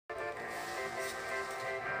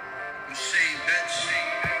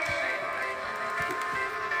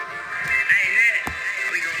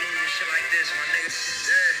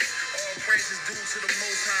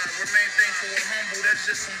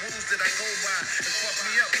some rules that I go by. It fucked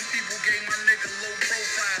me up when people gave my nigga low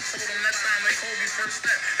profile. Told him that time they Kobe first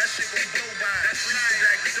step, that shit gon' blow by. That's nice.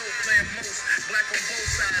 Back dope playing most, black on both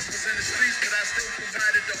sides. Was in the streets, but I still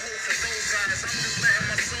provided the hope for those eyes. I'm just letting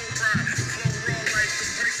my soul ride. Flow raw like the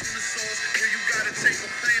bricks from the source, where you gotta take a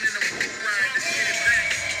plane and a boat ride to get it back.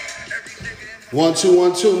 1 2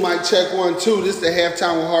 1 2, mic check 1 2. This is the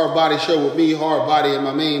halftime with Hard Body show with me, Hard Body, and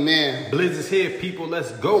my main man. Blizz is here, people.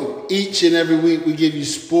 Let's go. Each and every week we give you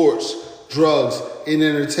sports, drugs, and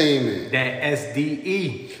entertainment. That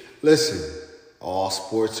SDE. Listen, all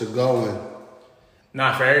sports are going.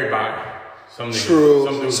 Not for everybody.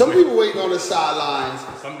 True. Some people waiting on the sidelines,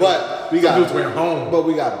 but we got home. But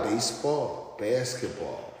we got baseball,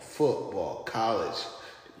 basketball, football, college.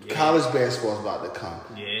 Yeah. College basketball is about to come.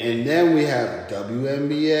 Yeah. And then we have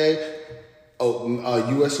WNBA,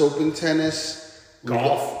 U.S. Open tennis,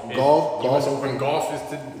 golf. US Open golf is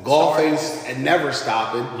golf and never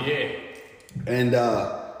stopping. Yeah. And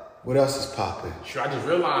what else is popping? Sure, I just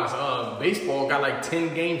realized baseball got like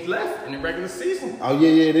 10 games left in the regular season. Oh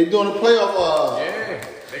yeah, they're doing a playoff. Yeah.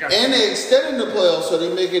 They extending the playoffs, so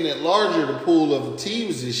they're making it larger, the pool of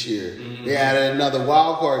teams this year. Mm-hmm. They added another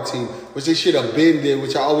wild card team, which they should have been did,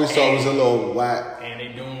 which I always thought was a little whack. And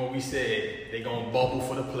they doing what we said. They going to bubble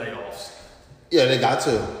for the playoffs. Yeah, they got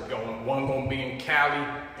to. One going to be in Cali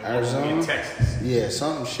and Arizona? one going to be in Texas. Yeah,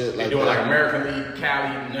 something shit like that. They doing like American League,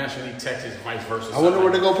 Cali, National League, Texas, vice versa. I wonder where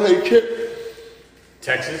they're going to play Chip.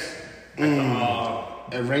 Texas.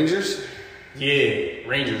 At Rangers? Yeah,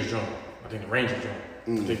 Rangers joint. I think the Rangers joint.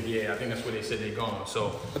 I think that's where they said they're going.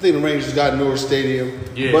 So I think the Rangers got North Stadium.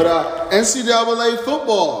 Yeah. But NCAA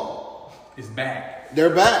football is back. They're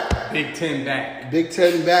back. Big Ten back. Big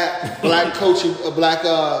Ten back. Black coach, a black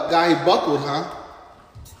guy. He buckled, huh?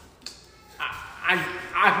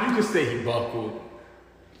 You could say he buckled.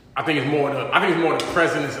 I think it's more the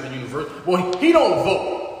presidents of the university. Well, he don't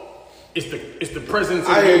vote. It's the presidents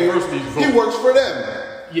of the universities vote. He works for them.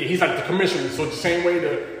 Yeah, he's like the commissioner. So the same way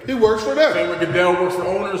he works for them. Same way Goodell works for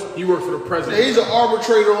owners, he works for the president. Yeah, he's an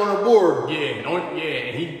arbitrator on the board. Yeah,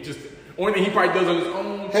 and he just only thing he probably does on his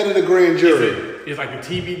own. Head of the grand jury. It's like the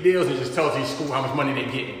TV deals. He just tells each school how much money they're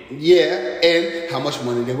getting. Yeah, and how much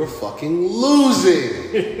money they were fucking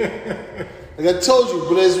losing. Like I told you,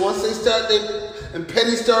 Blizz, once and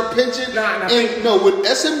Penny start pinching. With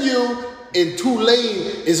SMU and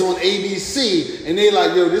Tulane is on ABC, and they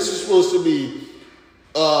like, yo, this is supposed to be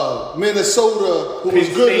Minnesota, who was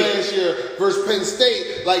good last year, versus Penn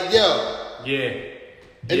State. Like, yo. Yeah.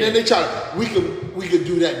 And then they try, we could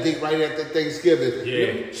do that date right after Thanksgiving.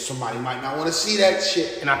 Yeah. Somebody might not want to see that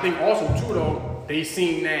shit. And I think also, too, though, they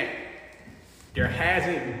seen that there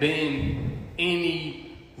hasn't been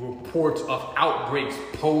any reports of outbreaks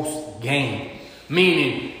post-game.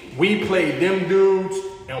 Meaning, we played them dudes,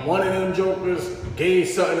 and one of them jokers gave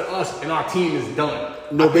something to us, and our team is done.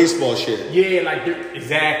 No baseball shit. Yeah, like,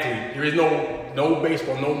 exactly. There is no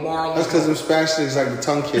baseball, no Marlins. That's because them Spanish things like the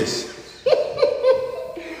tongue kiss.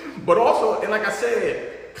 But also, and like I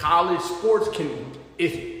said, college sports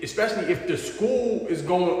especially if the school is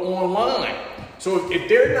going online. So if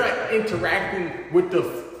they're not interacting with the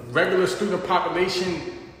regular student population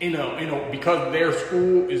because their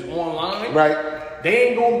school is online, right? They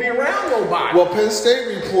ain't gonna be around nobody. Well, Penn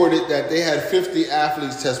State reported that they had 50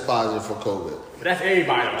 athletes test positive for COVID. But that's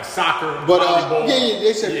everybody, like soccer, but volleyball.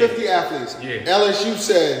 they said 50 athletes. Yeah. LSU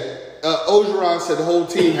said Ogeron said the whole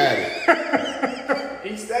team had it.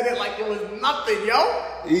 He said it like it was nothing, yo.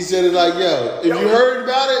 He said it like, if you heard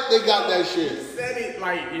about it, they got that shit. He said it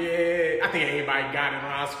like, I think everybody got it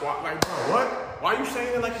on our squad. Like, bro, what? Why are you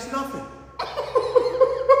saying it like it's nothing?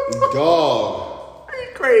 Dog. Are you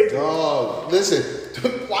crazy? Dog. Listen,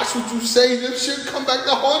 watch what you say. This shit come back to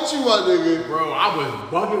haunt you, my nigga. Bro, I was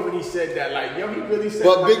bugging when he said that. Like, yo, he really said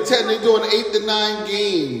But Big Ten, they doing 8 to 9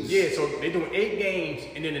 games. Yeah, so they doing 8 games,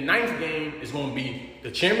 and then the 9th game is going to be the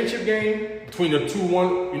championship game between the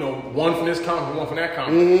 2-1, one from this conference, one from that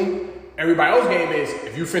conference. Mm-hmm. Everybody else's game is,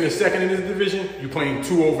 if you finish second in this division, you playing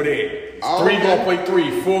 2 over there. 3 gonna play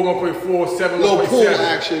 3, 4 gonna play 4, 7 gonna play 7. Little pool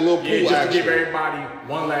action. Just to give everybody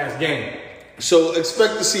one last game. So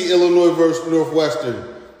expect to see Illinois versus Northwestern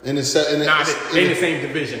in the they in the same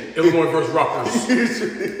division. Illinois versus Rutgers.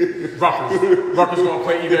 Rutgers gonna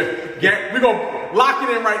play either. We're gonna lock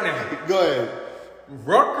it in right now. Go ahead.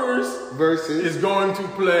 Rutgers versus is going to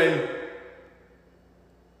play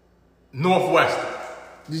Northwestern.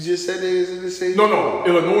 You just said they is in the same. No.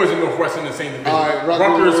 Illinois and Northwestern in the same division. All right,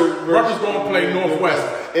 Rutgers gonna play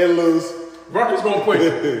Northwestern and lose. Rutgers gonna play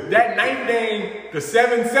that 9th game, the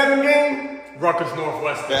 7-7 game. Rutgers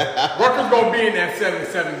Northwestern. Rutgers gonna be in that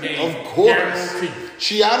 7-7 game. Of course. Guaranteed.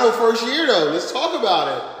 Schiano first year though. Let's talk about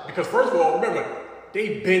it. Because first of all, remember,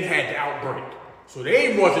 they been had the outbreak. So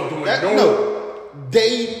they wasn't doing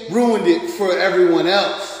they ruined it for everyone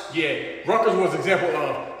else. Yeah. Rutgers was an example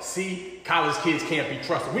of, see, college kids can't be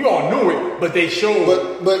trusted. We all knew it, but they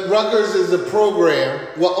showed. But Rutgers is a program.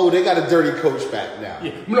 Well, they got a dirty coach back now.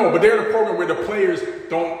 Yeah. No, but they're in a program where the players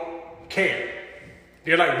don't care.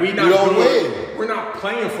 They're like, we're not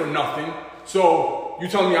playing for nothing. So you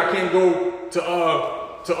telling me I can't go to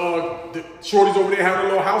the shorties over there having a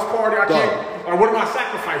little house party? I can't. Or what am I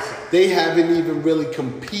sacrificing? They haven't even really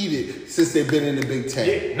competed since they've been in the Big Ten.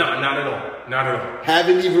 Yeah, not at all. Not at all.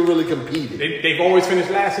 Haven't even really competed. They've always finished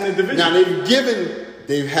last in the division. Now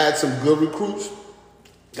they've had some good recruits,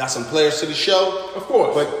 got some players to the show. Of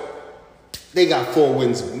course. But they got 4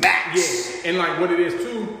 wins max. Yeah, and like what it is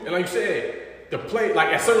too, and like you said, the play, like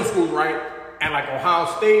at certain schools, right? At like Ohio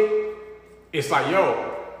State, it's like,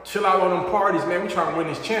 yo, chill out on them parties, man. We trying to win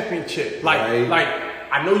this championship. Like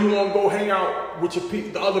I know you want to go hang out with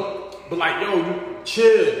the other, but like, yo, you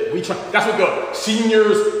chill. That's what the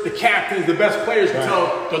seniors, the captains, the best players can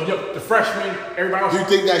tell the freshmen, everybody else. You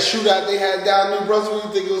think that shootout they had down in New Brunswick,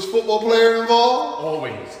 you think it was football player involved?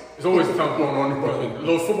 Always. There's always something going on in New Brunswick.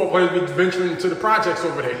 Little football players be venturing into the projects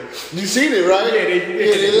over there. You seen it, right? Yeah,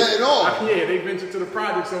 they letting off. Yeah, they ventured to the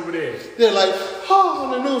projects over there. They're like,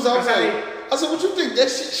 on the news. I said, what you think? That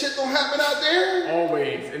shit don't happen out there?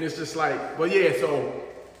 Always. And it's just like, but yeah, so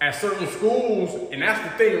at certain schools, and that's the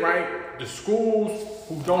thing, right? The schools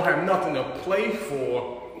who don't have nothing to play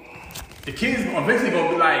for, the kids are eventually going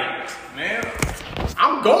to be like, man,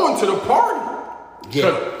 I'm going to the party.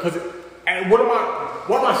 Yeah. And what am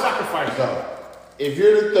I sacrificing? So, if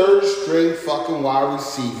you're the third string fucking wide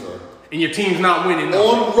receiver, and your team's not winning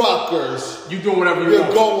on Rutgers, you doing whatever you want.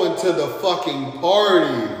 You're going to the fucking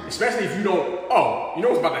party. Especially if you don't. You know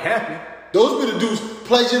what's about to happen. Those be the dudes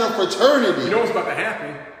pledging a fraternity. You know what's about to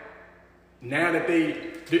happen. Now that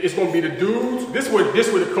it's going to be the dudes. This where the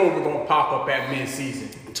COVID going to pop up at mid-season.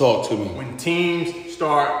 Talk to me. When teams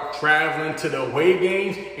start traveling to the away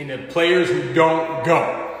games and the players who don't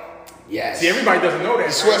go. Yes. See, everybody doesn't know that.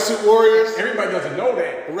 Sweatsuit Warriors. Everybody doesn't know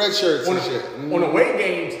that. The red shirts and shit. On away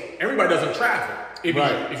games, everybody doesn't travel. If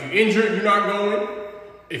you're injured, you're not going.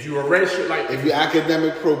 If you're a red shirt, if you're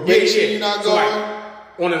academic probation, you're not going.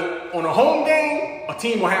 So on a home game, a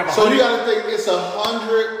team will have 100. So you got to think it's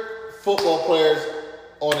 100 football players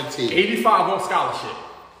on a team. 85 on scholarship.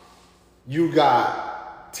 You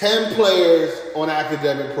got 10 players on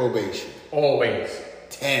academic probation. Always.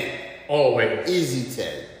 10. Always. Easy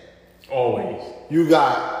 10. Always. You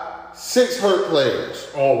got 6 hurt players.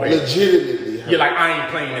 Always. Legitimately hurt. You're like, I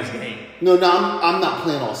ain't playing this game. No, I'm not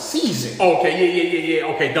playing all season. Okay, yeah.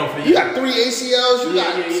 Okay, done for the year. You got 3 ACLs. You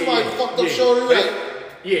got somebody fucked up shoulder.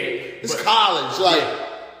 It's college.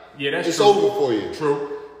 That's true. Over for you.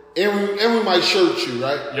 True. And we might shirt you,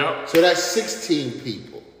 right? Yep. So that's 16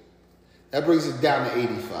 people. That brings it down to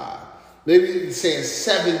 85. Maybe you're saying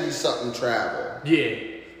 70-something travel. Yeah.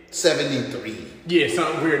 73. Yeah,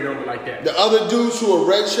 something weird number like that. The other dudes who are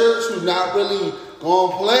red shirts who not really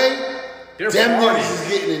gonna play, them niggas is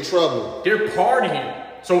getting in trouble. They're partying.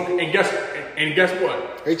 So and guess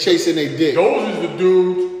what? They chasing their dick. Those is the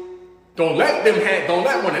dudes. Don't let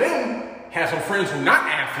one of them have some friends who not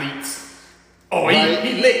athletes. Oh,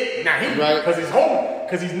 he lit. Now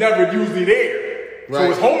because he's never usually there. Right. So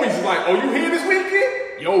his homies is like, oh, you here this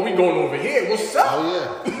weekend? Yo, we going over here. What's up?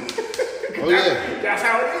 Oh yeah. That's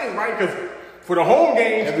how it is, right? Because for the home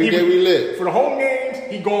games, every day we lit. For the home games,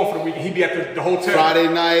 he going for the weekend. He be at the hotel. Friday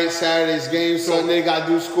night, Saturday's game, Sunday got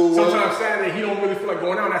to do schoolwork. Sometimes Saturday he don't really feel like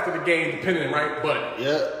going out after the game, depending, right? But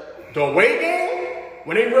the away game,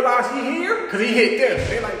 when they realize he here, because he hit them,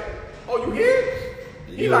 they like, oh, you here?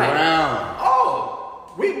 He like, around.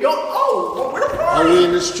 Oh, we go. Oh, where the party? Are we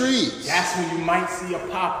in the streets? That's when you might see a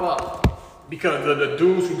pop up. Because of the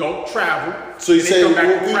dudes who don't travel. So you say week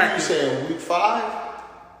 5?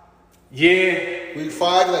 Yeah. Week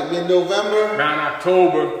 5, like mid-November? Around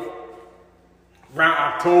October.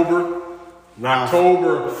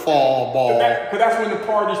 Fall ball. But that's when the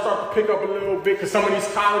parties start to pick up a little bit. Because some of these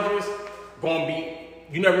colleges going to be,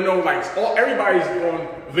 you never know, like everybody's going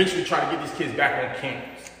to eventually try to get these kids back on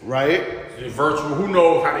campus. Right. It's virtual. Who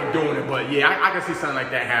knows how they're doing it. But yeah, I can see something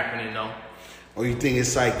like that happening though. Or you think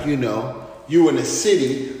it's like, you in a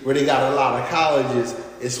city where they got a lot of colleges,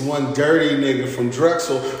 it's one dirty nigga from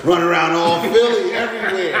Drexel running around all Philly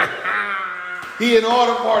everywhere. He in all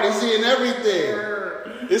the parties, he in everything.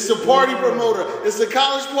 It's the party promoter. It's the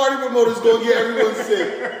college party promoter that's going to get everyone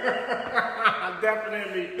sick.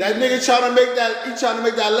 definitely. That nigga trying to make that. He trying to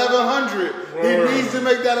make that 1100. He needs to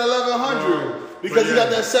make that 1100 because he got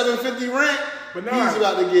that 750 rent. But no, he's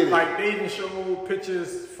about to get it. Like they even showed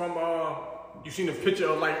pictures from. You seen the picture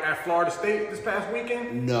of like at Florida State this past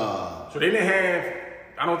weekend? Nah. So they didn't have.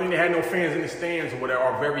 I don't think they had no fans in the stands or whatever,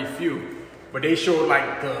 or very few. But they showed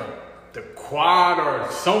like the quad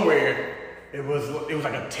or somewhere. It was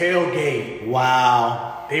like a tailgate.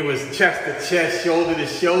 Wow. They was chest to chest, shoulder to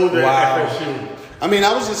shoulder. Wow. FSU. I mean,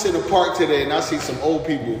 I was just in the park today and I see some old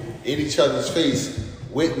people in each other's face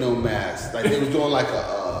with no mask. Like they was doing like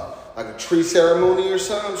a tree ceremony or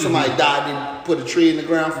something. Somebody died, they put a tree in the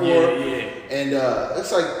ground for her. Yeah. And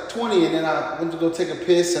it's like 20, and then I went to go take a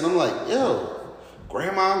piss, and I'm like, yo,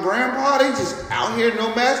 grandma and grandpa, they just out here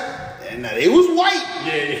no mask, and they was white.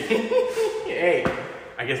 Yeah. Hey,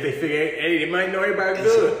 I guess they figure, hey, they might know everybody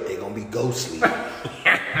good. They gonna be ghostly. So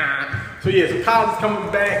college is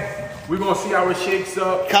coming back. We're gonna see how it shakes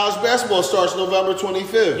up. College basketball starts November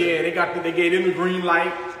 25th. Yeah, they gave them the green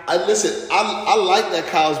light. I like that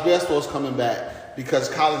college basketball is coming back because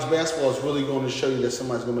college basketball is really going to show you that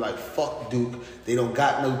somebody's going to be like, fuck Duke. They don't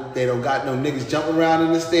got no niggas jumping around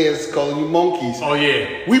in the stands calling you monkeys. Oh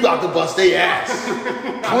yeah. We about to bust their ass.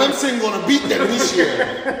 Clemson going to beat them this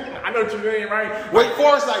year. I know what you mean, right? Wake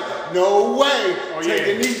Forest like, no way.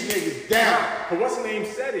 Taking these niggas down. But what's the name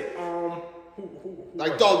said it?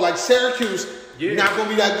 Like dog, like Syracuse, not gonna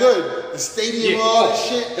be that good. The stadium, all that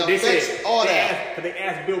shit, the effects, all that. They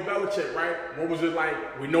asked Bill Belichick, right? What was it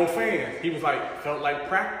like with no fans? He was like, felt like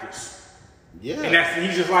practice. Yeah. And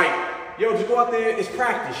he's just like, yo, just go out there. It's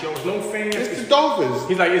practice, yo. It's no fans. It's the Dolphins.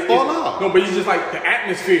 He's like, it's out. No, but he's just like the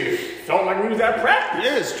atmosphere felt like we was at practice.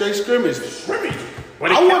 Yeah, straight scrimmage.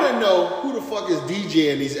 I want to know who the fuck is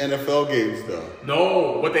DJing these NFL games, though.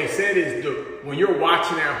 No, what they said is when you're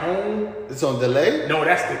watching at home, it's on delay. No,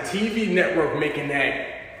 that's the TV network making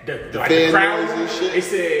that the crowd and shit. They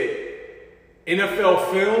said NFL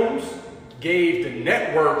Films gave the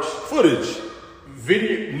networks footage,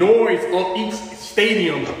 video noise on each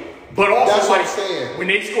stadium, but also that's what I'm saying. When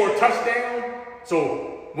they score a touchdown.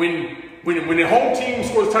 So when the home team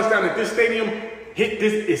scores a touchdown at this stadium, hit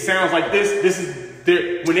this. It sounds like this. This is.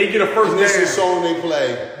 When they get a first down, this is the song they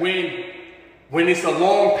play. When it's a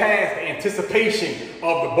long pass, the anticipation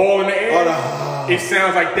of the ball in the air, it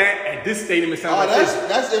sounds like that. At this stadium, it sounds like this.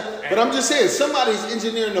 That's it. But I'm just saying, somebody's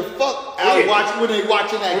engineering the fuck out when they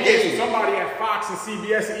watching that game. So somebody at Fox and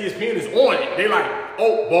CBS and ESPN is on it. They like,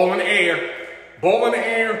 ball in the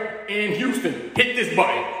air in Houston. Hit this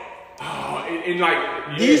button.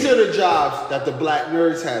 These are the jobs that the black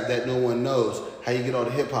nerds have that no one knows. How you get all the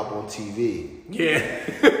hip hop on TV. Yeah.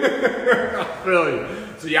 I feel you.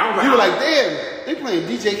 So I was like, you were like, damn, they playing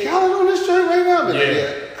DJ Khaled on this joint right now?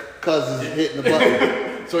 But cuz is hitting the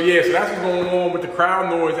button. So that's what's going on with the crowd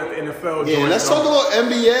noise at the NFL. Yeah, let's talk about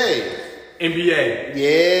NBA. NBA.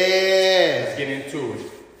 Yeah. Let's get into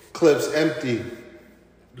it. Clips empty.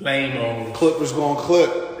 Lame. Clippers going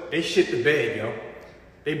clip. They shit the bed, yo.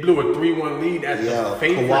 They blew a 3-1 lead as the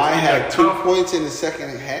favorite. Kawhi had 2 points in the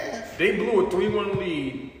second half. They blew a 3-1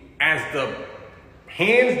 lead as the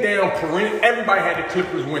hands down perennial. Everybody had the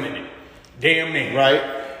Clippers winning it. Damn near. Right.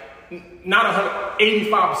 Not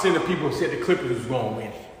 85% of people said the Clippers was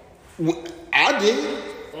going to win. I did.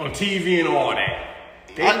 On TV and all that.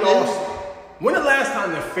 They lost. When the last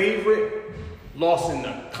time the favorite lost in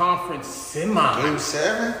the conference semi? Game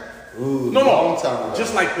 7? Ooh, no.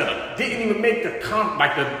 Just like didn't even make the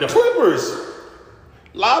the Clippers,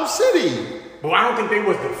 Lob City. But I don't think they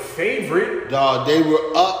was the favorite. Dog, they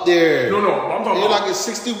were up there. No, I'm talking about. They're like a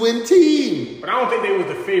 60-win team. But I don't think they was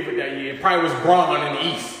the favorite that year. It probably was Bron in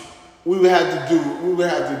the East. We would have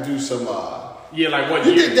to do some. Like what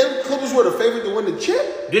year? You think the Clippers were the favorite to win the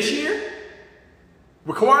chip this year?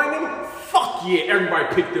 With Kawhi and them? Fuck yeah!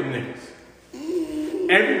 Everybody picked them niggas.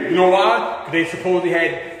 You know why? They supposedly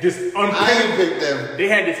had this They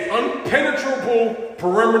had this impenetrable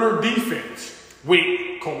perimeter defense with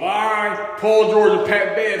Kawhi, Paul George, and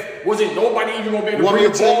Pat Bev. Wasn't nobody even gonna be able to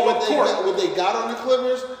bring the ball up court. What they got on the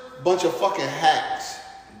Clippers? Bunch of fucking hacks.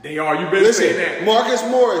 They are. You better say that. Marcus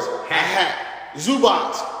Morris, hack.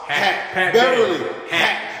 Zubac, hack. Pat Beverly, Bev,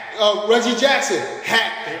 hack. Reggie Jackson,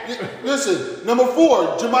 hack. Listen, number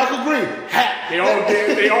 4, Jermichael Green, hack. They all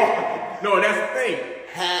did. They all. No, that's the thing.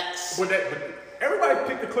 Hacks. But everybody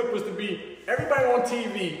picked the Clippers to be. Everybody on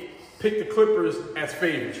TV picked the Clippers as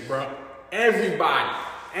favorites, bro. Everybody,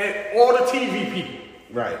 and all the TV people.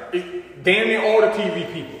 Right. Damn near all the TV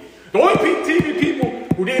people. The only TV people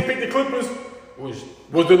who didn't pick the Clippers was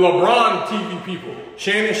the LeBron TV people.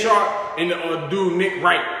 Shannon Sharp and the dude Nick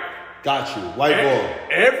Wright. Got you. White ball.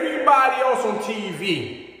 Everybody everybody else on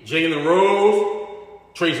TV, Jalen Rose,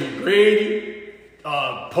 Tracy McGrady,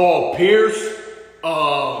 Paul Pierce,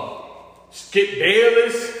 Skip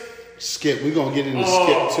Bayless. Skip, we're gonna get into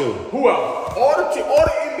Skip too. Who else? All the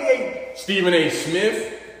NBA, Stephen A.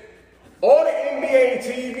 Smith, all the NBA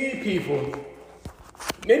TV people.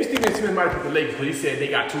 Maybe Stephen A. Smith might have put the Lakers because he said they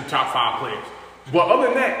got 2 top 5 players. But other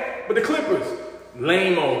than that, but the Clippers,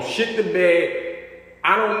 lame-o, shit the bed.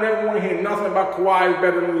 I don't never want to hear nothing about Kawhi is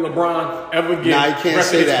better than LeBron ever again. Nah, you can't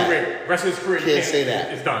say that. Rest of his career. Can't say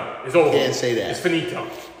that. It's done. It's over. Can't say that. It's finito.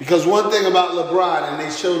 Because one thing about LeBron, and they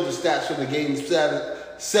showed the stats from the game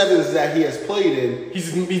sevens that he has played in,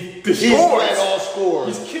 He's destroyed. He's led all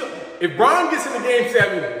scores. He's killed. If Bron gets in the game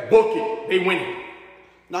 7, book it. They win it.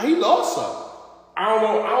 Now he lost some. I don't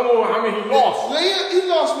know how many he lost. He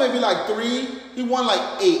lost maybe like 3. He won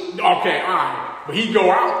like 8. Okay, all right. But he go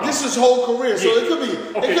out. This is his whole career, so Yeah. it could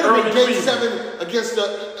be. Okay, it could have been early game season. 7 against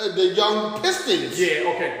the young Pistons. Yeah,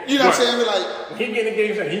 okay. You know what I'm saying? Like, when he get in the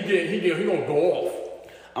game 7, he gonna go off.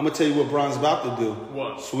 I'm gonna tell you what Bron's about to do.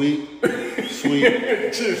 What? Sweep. Sweet.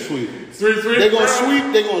 They're gonna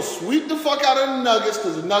sweep. They're gonna sweep the fuck out of the Nuggets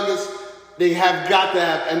because the Nuggets, they have got to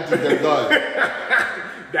have emptied their gun.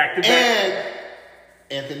 Back to back. And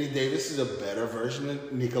Anthony Davis is a better version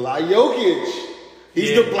of Nikola Jokic.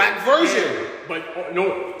 He's the black version. Yeah. But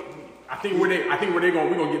no, I think where they're going,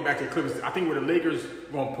 we're gonna get back to the Clippers. I think where the Lakers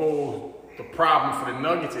gonna pose the problem for the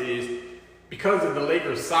Nuggets is because of the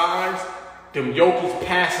Lakers' size, them Jokic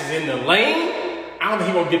passes in the lane. I don't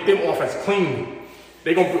think he's gonna get them off as clean.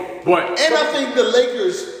 They gonna, but And I think the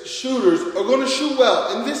Lakers shooters are gonna shoot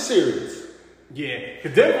well in this series. yeah,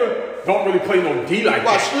 because Denver don't really play no D like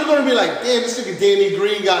Watch, that. you're gonna be like, damn, this nigga Danny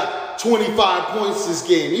Green got 25 points this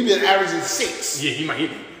game. He been averaging 6. Yeah, he might.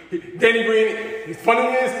 Danny Green. The funny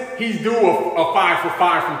is, he's due a 5 for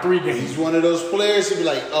 5 from 3 games. He's one of those players who be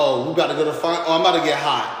like, oh, we about to go to find. Oh, I'm about to get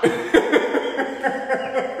hot.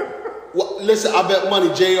 Well, listen, I bet money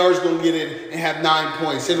JR's gonna get in and have 9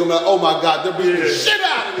 points. They're gonna be like, oh my God, they're beating the shit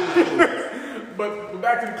out of these dudes. But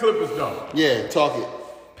back to the Clippers though. Yeah, talk it.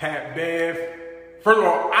 Pat Bev. First of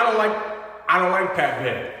all, I don't like Pat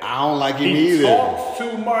Bev. I don't like him He either. talks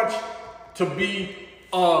too much to be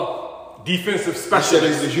a defensive I said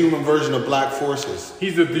specialist. he's the human version of Black Forces.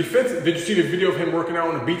 He's a defensive. Did you see the video of him working out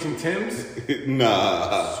on the beach in Thames?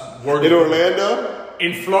 Nah. Working- In Orlando?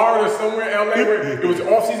 In Florida, somewhere, LA, where it was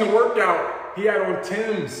off-season workout. He had on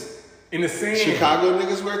Timbs in the sand. Chicago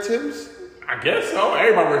niggas wear Timbs? I guess so.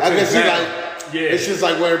 Everybody wears I Timbs guess he now. like, Yeah. it's just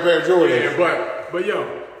like wearing a pair of Jordans. Yeah, but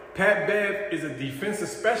yo, Pat Bev is a defensive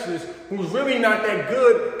specialist who's really not that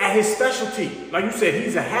good at his specialty. Like you said,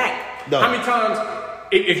 he's a hack. No. How many times,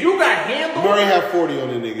 if you got handled, Murray had 40 on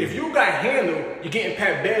the nigga. if you got handled, you're getting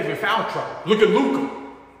Pat Bev in foul trouble. Look at Luka.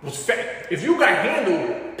 If you got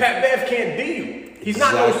handled, Pat Bev can't deal. He's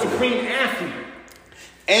not no Exactly. supreme athlete.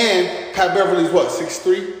 And Pat Beverly's what,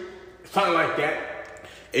 6'3"? Something like that.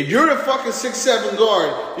 If you're the fucking 6'7"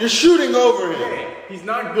 guard, you're shooting over him. Yeah, he's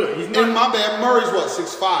not good. He's not. And my bad, Murray's what,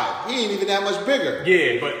 6'5"? He ain't even that much bigger.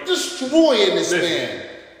 Yeah, but Destroying this listen, man.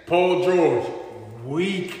 Paul George,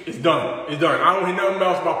 weak. It's done. It's done. I don't hear nothing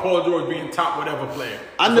else about Paul George being top whatever player.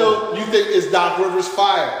 I know you think it's Doc Rivers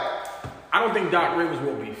fired. I don't think Doc Rivers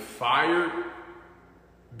will be fired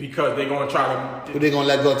because they're gonna try to. Who they gonna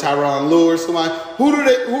let go? Tyronn Lue or somebody?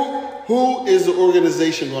 Who is the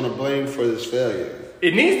organization gonna blame for this failure?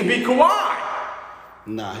 It needs to be Kawhi,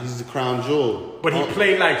 Nah, he's the crown jewel. but he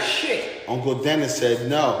played like shit. Uncle Dennis said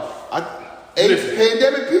no. Listen.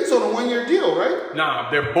 Pandemic Pete's on a 1-year deal, right? Nah,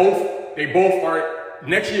 they both are.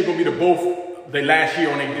 Next year gonna be the last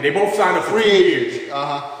year on they both signed up for Free 2 years.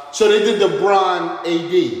 agents. So they did the Bron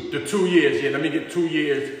AD. The 2 years, yeah. Let me get 2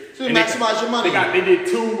 years. So And maximize your money. They did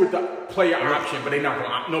 2 with the player option, but they not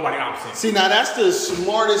gonna nobody opts in. See, now that's the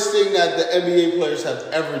smartest thing that the NBA players have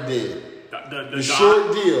ever did. The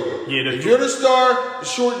short deal. Yeah, if you're the star, the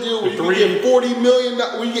short deal where you can get $40 million,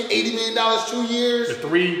 where you get $80 million 2 years. The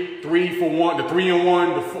three for one, the 3 and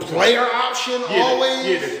 1, the Player option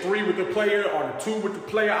always. The 3 with the player or the 2 with the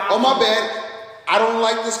player option. Oh my bad. I don't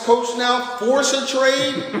like this coach now. Force a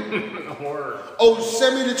trade. Word. Oh,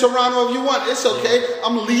 send me to Toronto if you want. It's okay.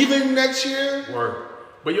 I'm leaving next year. Word.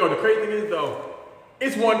 But yo, the crazy thing is though,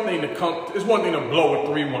 it's one thing to blow a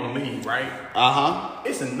 3-1 lead, right?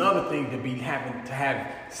 It's another thing to be having to have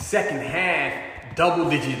second half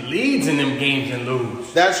double-digit leads in them games and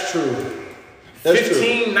lose. That's true. That's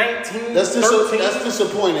 15, true. 19, That's 13. That's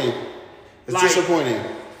disappointing. It's Like- disappointing.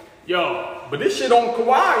 Yo, but this shit on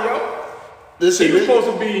Kawhi, yo. Listen, He was supposed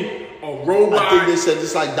to be a robot. I think they said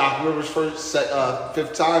this like Doc Rivers'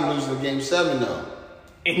 fifth time losing Game 7 though.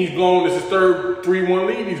 And he's blown. This is third 3-1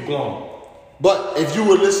 lead he's blown. But if you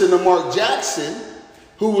would listen to Mark Jackson,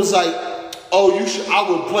 who was like, "Oh, I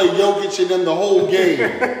would play Jokic and them the whole game."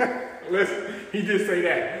 Listen, he did say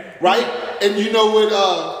that, right? And you know what?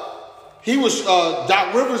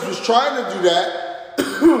 Doc Rivers was trying to do that,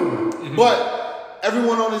 but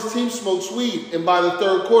everyone on his team smokes weed, and by the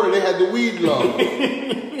third quarter, they had the weed low.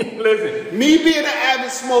 Listen, me being an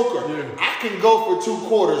avid smoker, I can go for 2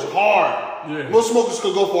 quarters hard. Yeah. Most smokers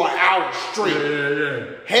could go for an hour straight.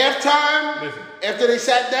 Halftime, after they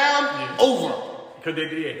sat down, over. Because they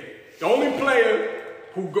did. The only player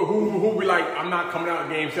who be like, I'm not coming out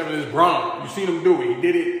in Game 7 is Bron. You seen him do it. He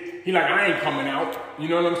did it. He like, I ain't coming out. You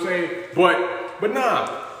know what I'm saying? But nah.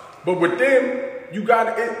 But with them, you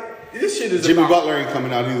got it. This shit is Jimmy Butler ain't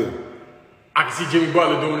coming out either. I can see Jimmy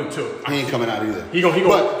Butler doing it too. He ain't coming out either. He go.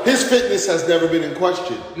 But his fitness has never been in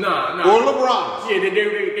question. Nah. Or LeBron's. Yeah,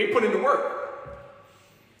 they put in the work.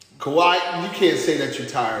 Kawhi, you can't say that you're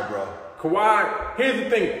tired, bro. Kawhi, here's the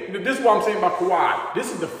thing. This is what I'm saying about Kawhi.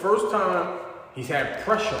 This is the first time he's had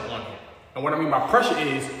pressure on him. And what I mean by pressure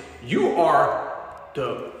is you are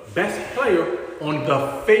the best player on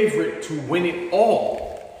the favorite to win it all.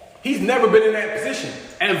 He's never been in that position,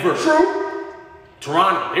 ever. True.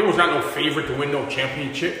 Toronto, they was not no favorite to win no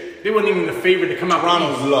championship. They wasn't even the favorite to come out Toronto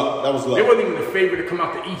the East. was luck. That was luck. They wasn't even the favorite to come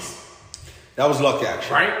out the East. That was luck,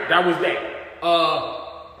 actually. Right? That was that.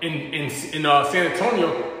 In San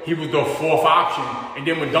Antonio, he was the 4th option. And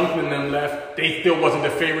then when Duncan and them left, they still wasn't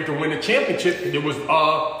the favorite to win the championship. It was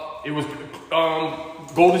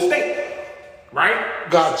Golden State. Right?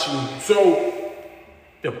 Got you. So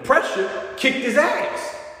the pressure kicked his ass.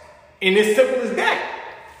 And it's simple as that.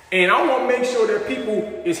 And I want to make sure that people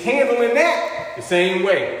is handling that the same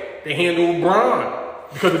way they handle Bron.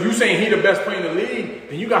 Because if you saying he the best player in the league,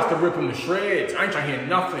 then you got to rip him to shreds. I ain't trying to hear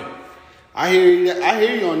nothing. I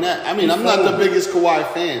hear you on that. I mean, I'm not the biggest Kawhi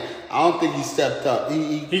fan. I don't think he stepped up.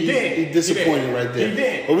 He disappointed right there. He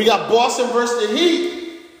did. But we got Boston versus the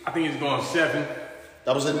Heat. I think he's going 7.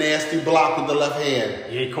 That was a nasty block with the left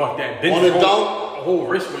hand. Yeah, he caught that. On the dunk. The whole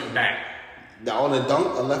wrist went back. On the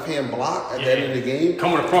dunk, a left hand block at the end of the game.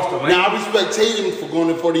 Coming across the lane. Now I respect Tatum for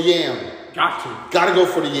going for the yam. Got to. Gotta go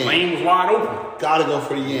for the yam. Lane was wide open. Gotta go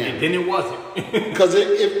for the yam. And then it wasn't. Because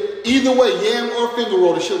if either way, yam or finger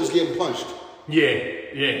roll, the shit was getting punched. Yeah.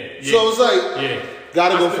 So it's like,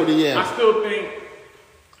 gotta go for the yam. I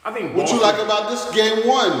think. What you like about this game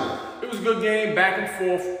 1? It was a good game, back and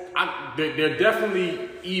forth. They're definitely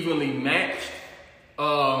evenly matched.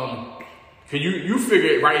 Cause you figure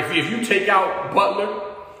it, right? If you take out Butler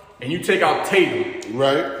and you take out Tatum,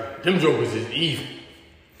 right? Them jokers is even.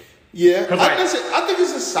 Yeah, I think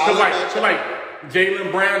it's a solid matchup. Like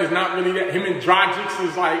Jaylen Brown is not really that. Him and Dragic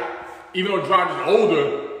is like, even though Dragic is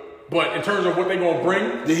older, but in terms of what they're gonna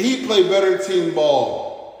bring, the Heat play better team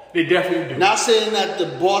ball. They definitely do. Not saying that the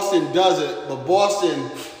Boston doesn't, but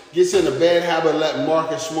Boston gets in a bad habit of letting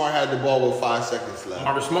Marcus Smart have the ball with 5 seconds left.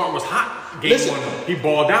 Marcus Smart was hot. Game 1, he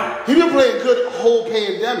balled out. He been playing good whole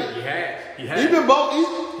pandemic. He has. He been balling.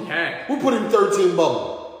 He has. We put him 13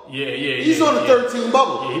 bubble. Yeah. He's on the 13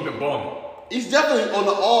 bubble. Yeah, he been balling. He's definitely on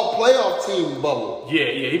the all playoff team bubble. Yeah,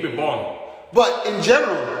 he been balling. But in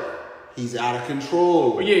general, he's out of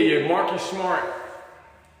control. But yeah, Marcus Smart.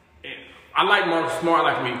 I like Marcus Smart.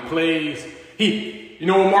 I like the way he plays. You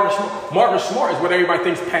know what Marcus Smart is what everybody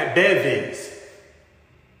thinks Pat Bev is.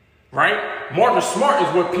 Right? Marcus Smart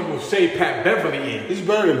is what people say Pat Beverly is. He's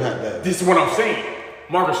better than Pat Bev. This is what I'm saying.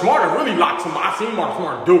 Marcus Smart really locks him. I seen Marcus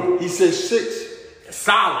Smart do it. He says 6.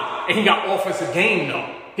 Solid. And he got offensive game though.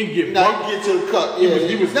 He can get now he get to the cup. Yeah,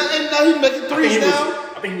 now he's making threes now.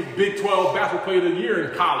 I think he was Big 12 basketball player of the year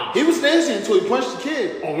in college. He was nasty until he punched the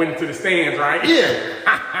kid. Or went into the stands, right? Yeah.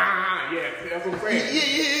 Yeah, that's what I'm saying.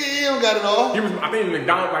 He don't got it all. He was, I think,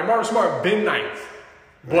 McDonald's. Like Marcus Smart been nice,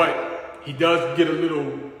 but he does get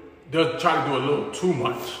does try to do a little too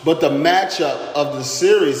much. But the matchup of the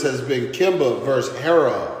series has been Kemba versus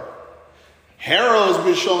Harrell. Harrell has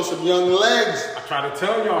been showing some young legs. I try to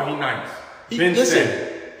tell y'all he nice. He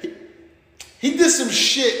did some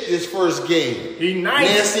shit this first game. He nice.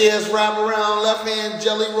 Nasty ass wraparound, left hand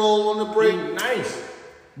jelly roll on the break. He nice.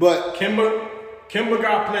 But Kemba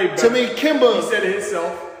got played better. To me, Kemba, he said it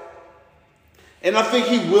himself. And I think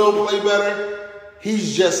he will play better.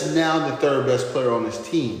 He's just now the third best player on his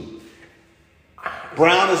team.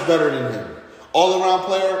 Brown is better than him. All around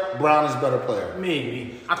player, Brown is a better player.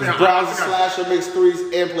 Maybe. Because Brown's a slasher, makes threes,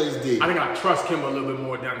 and plays D. I think I trust Kemba a little bit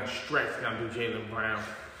more down the stretch than I do Jaylen Brown.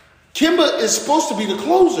 Kemba is supposed to be the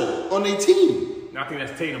closer on their team. I think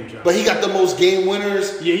that's Tatum, John. But he got the most game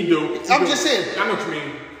winners. Yeah, he do. I'm just saying. I know what you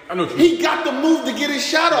mean. I know what you He got the move to get his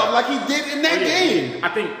shot off like he did in that game. I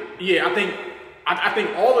think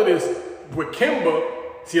all of this with Kemba,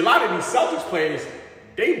 see a lot of these Celtics players,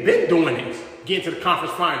 they've been doing this, getting to the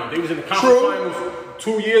conference finals. They was in the conference finals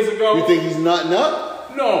 2 years ago. You think he's nutting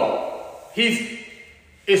up? No.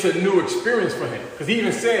 It's a new experience for him. Because he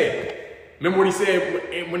even said, remember what he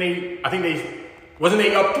said when wasn't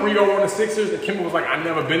they up 3-0 on the Sixers? And Kemba was like, I've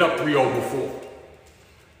never been up 3-0 before.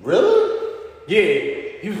 Really? Yeah.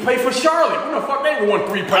 He was playing for Charlotte. What the fuck? They won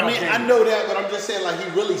 3 points. I mean, I know that, but I'm just saying, like, he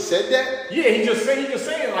really said that? Yeah, he just saying,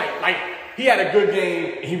 like, he had a good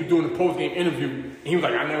game, and he was doing the post-game interview, and he was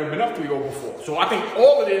like, I've never been up 3-0 before. So I think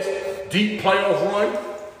all of this deep playoff run,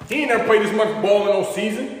 he ain't never played this much ball in no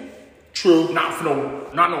season. True. Not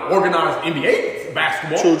no organized NBA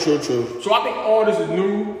basketball. True. So I think all this is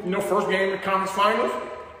new. You know, first game in the conference finals.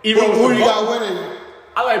 Who you got winning?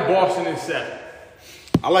 I like Boston in 7.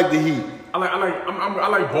 I like the Heat. I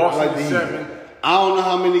like Boston in 7. I don't know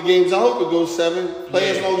how many games. I hope it goes 7. Play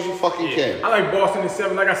as long as you fucking can. I like Boston in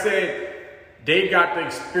 7. Like I said, they got the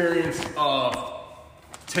experience of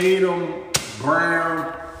Tatum,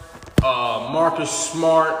 Brown, Marcus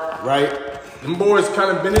Smart. Right. Them boys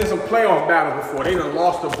kind of been in some playoff battles before. They done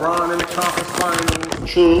lost to Bron in the conference finals.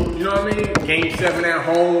 True. You know what I mean? Game 7 at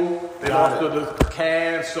home. They lost to the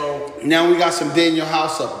Cavs. So now we got some Daniel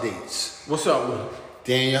House updates. What's up with him?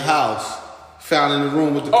 Daniel House found in the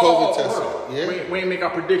room with the COVID test. Yeah. We ain't make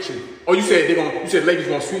our prediction. Oh, you said Lakers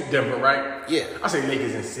gonna sweep Denver, right? Yeah. I say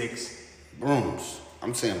Lakers in 6. Brooms.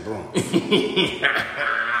 I'm saying brooms.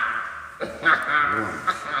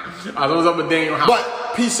 What's up with Daniel House?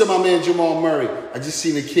 But peace to my man Jamal Murray. I just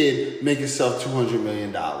seen a kid make himself $200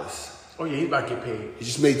 million. Oh yeah, he's about to get paid. He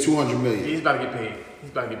just made $200 million. He's about to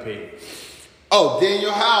get paid. Oh,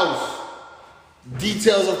 Daniel House.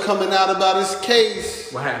 Details are coming out about his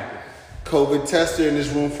case. What happened? COVID tester in his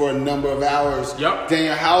room for a number of hours. Yep.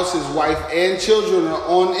 Daniel House's wife and children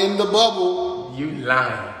are in the bubble. You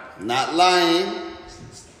lying. Not lying.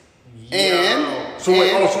 Yo. And so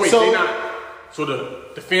they not. So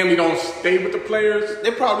the family don't stay with the players?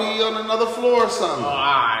 They're probably on another floor or something. Oh, all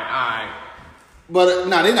right. But they're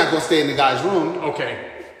not gonna stay in the guy's room. Okay.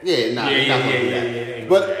 Yeah, they're not gonna do that.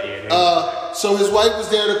 But so his wife was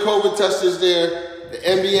there, the COVID tester's there. The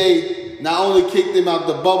NBA not only kicked him out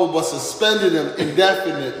the bubble, but suspended him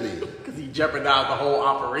indefinitely. Because he jeopardized the whole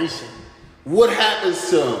operation. What happens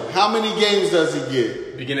to him? How many games does he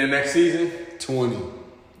get? Beginning of next season? 20.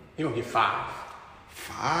 He gonna get 5.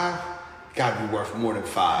 5? Gotta be worth more than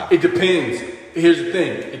 5. It depends. Here's the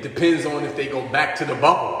thing. It depends on if they go back to the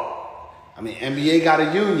bubble. I mean, NBA got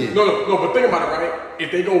a union. No, but think about it, right?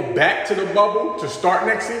 If they go back to the bubble to start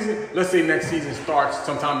next season, let's say next season starts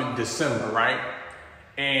sometime in December, right?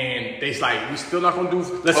 And they's like, we still not gonna do.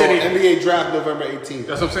 Let's say NBA draft November 18th.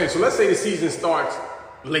 That's what I'm saying. So let's say the season starts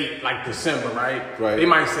late, like December, right? Right. They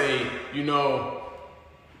might say,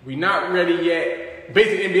 we're not ready yet.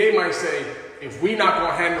 Basically, NBA might say, if we not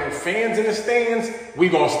gonna have no fans in the stands, we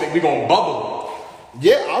gonna bubble.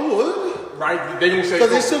 Yeah, I would. Right? They gonna say because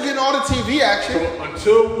they're still getting all the TV action. So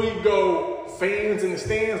until we go fans in the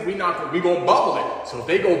stands, we gonna bubble it. So if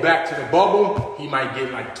they go back to the bubble, he might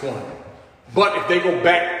get like 20. But if they go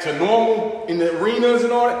back to normal in the arenas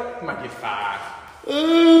and all that, he might get 5.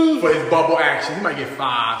 For his bubble action, he might get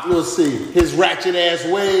 5. We'll see. His ratchet ass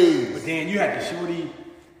ways. But then you had the shorty,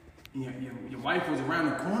 your wife was around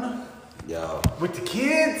the corner. Yo. With the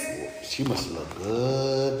kids. She must look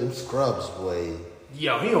good. Them scrubs, boy.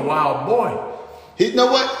 Yo, he a wild boy. You know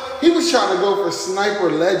what? He was trying to go for sniper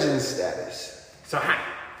legend status. So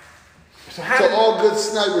all good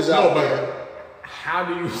snipers out there. How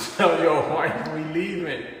do you tell your wife we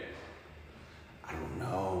leaving? I don't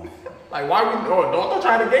know. Like, why we don't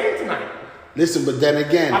try the game tonight? Listen, but then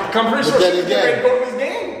again. I'm pretty sure she's ready to go to this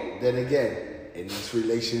game. Then again, in these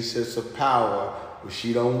relationships of power, where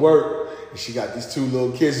she don't work, and she got these 2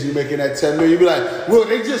 little kids, you making that 10 million, you be like, well,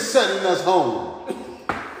 they just sending us home.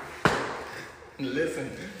 Listen.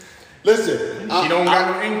 She don't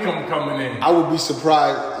got no income coming in. I would be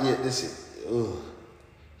surprised. Yeah, listen.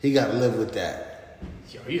 He got to live with that.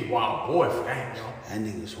 Yo, he's a wild boy for that, yo. That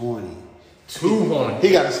nigga's horny. Too horny. He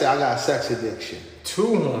got to say, I got a sex addiction.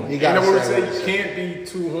 Too horny. He got to say you can't be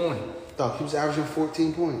too horny. Dog, he was averaging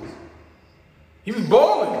 14 points. He was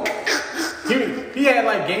balling. he had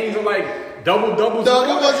like games of like double-doubles. Dog,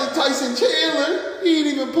 it wasn't Tyson Chandler. He ain't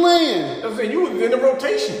even playing. I'm saying you was in the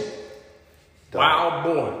rotation. Dog. Wild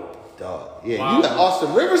boy. Dog. Yeah, wild you let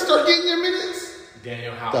Austin Rivers start getting your minutes?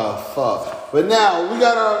 Daniel House. The fuck. But now, we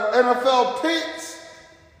got our NFL picks.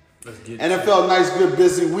 Let's get NFL, nice, good,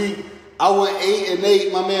 busy week. I went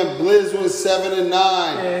 8-8. My man Blizz went 7-9.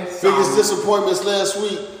 Yeah, Biggest disappointments last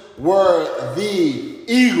week were the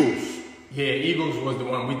Eagles. Yeah, Eagles was the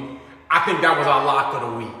one. I think that was our lock of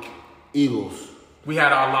the week. Eagles. We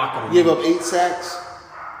had our lock of the week. Gave up 8 sacks.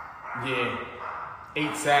 Yeah,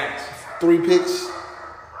 8 sacks. 3 picks.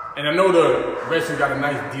 And I know the Redskins got a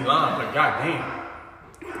nice D-line, but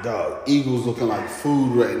goddamn. Dog, Eagles looking like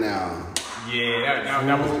food right now. Yeah,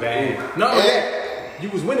 that was bad. No, you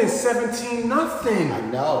was winning 17-0. I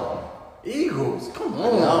know. Eagles, come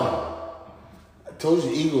on. I know. I told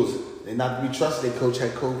you, Eagles, they're not to be trusted. Their coach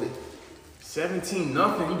had COVID.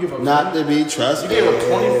 17-0. You give up. Not to be trusted. You gave up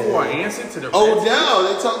 24 answer to the Redskins. Odell,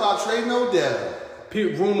 they talking about trading Odell.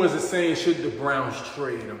 Rumors are saying should the Browns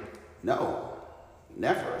trade him. No,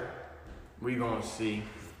 never. We gonna see.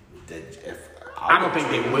 I don't think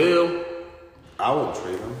they will. I won't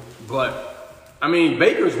trade him. But I mean,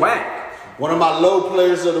 Baker's whack. One of my low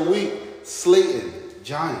players of the week, Slayton,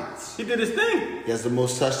 Giants. He did his thing. He has the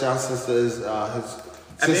most touchdowns since he's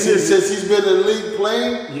been in the league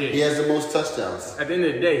playing. Yeah. He has the most touchdowns. At the end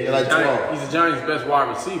of the day, he's the Giants' best wide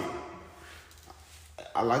receiver.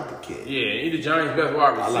 I like the kid. Yeah, he's the Giants' best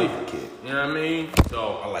wide receiver. I like the kid. You know what I mean?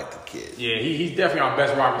 So I like the kid. Yeah, he's definitely our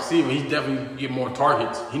best wide receiver. He's definitely get more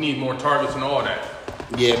targets. He needs more targets and all that.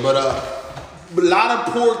 Yeah, but a lot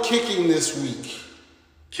of poor kicking this week.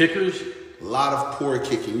 Kickers? A lot of poor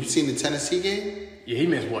kicking. You seen the Tennessee game? Yeah, he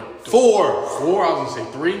missed what? 4. 4? I was gonna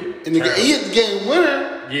say 3. And he hit the game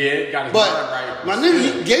winner. Yeah, got his but mind right. My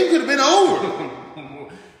nigga, the game could have been over.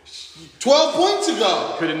 12 points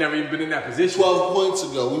ago. Could have never even been in that position. 12 points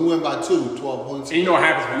ago. We went by 2. 12 points ago. And you know what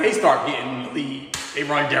happens when they start getting the lead? They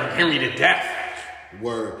run Derrick Henry to death.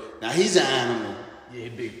 Word. Now he's an animal. Yeah,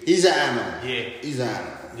 big. He's an animal. Yeah. He's an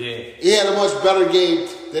animal. Yeah. He had a much better game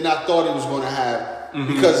than I thought he was going to have.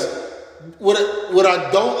 Mm-hmm. Because what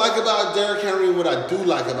I don't like about Derrick Henry and what I do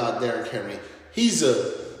like about Derrick Henry,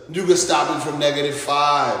 you can stop him from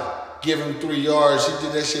 -5. Give him 3 yards. He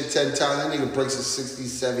did that shit 10 times. That nigga breaks a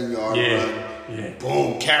 67-yard run. Yeah.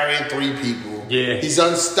 Boom. Carrying 3 people. Yeah. He's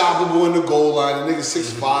unstoppable in the goal line. The nigga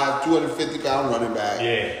 6'5", 250-pound running back.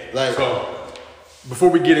 Yeah. Like, so, before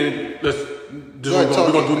we get in, we're going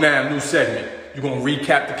to do now a new segment. You're going to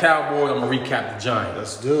recap the Cowboys. I'm going to recap the Giants.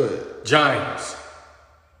 Let's do it. Giants.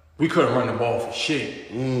 We couldn't run the ball for shit.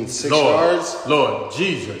 6 yards? Lord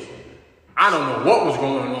Jesus. I don't know what was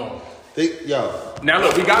going on. Now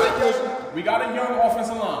look, we got a young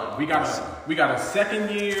offensive line. We got a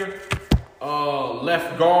second year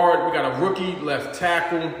left guard. We got a rookie left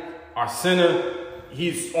tackle. Our center,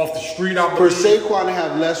 he's off the street. For Saquon to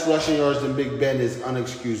have less rushing yards than Big Ben is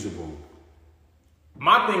unexcusable.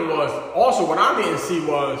 My thing was also what I didn't see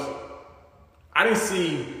was I didn't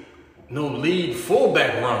see no lead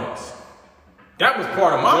fullback runs. That was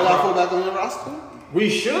part of my problem. Fullback on your roster? We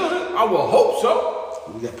should. I will hope so.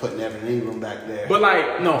 We got putting Evan Ingram back there. But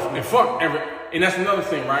no, and fuck Evan. And that's another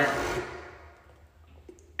thing, right?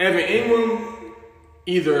 Evan Ingram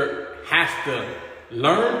either has to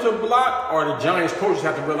learn to block or the Giants coaches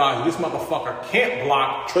have to realize this motherfucker can't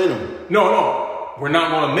block. Trade him. No. We're not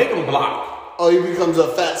going to make him block. Oh, he becomes a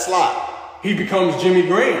fat slot. He becomes Jimmy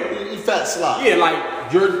Graham. He fat slot. Yeah,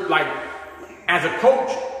 you're as a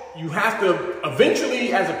coach, you have to,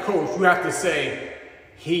 eventually as a coach, you have to say,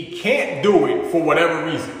 he can't do it for whatever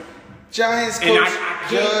reason. Giants coach,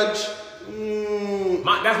 Judge.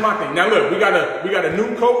 That's my thing. Now look, we got a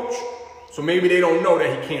new coach, so maybe they don't know that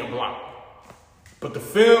he can't block. But the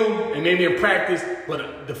film, and maybe in practice,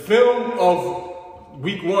 but the film of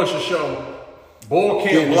week 1 should show Ball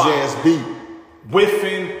can't block. His ass beat.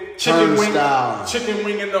 Whiffing, chicken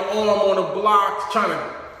wing in the arm on the blocks, trying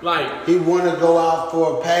to he want to go out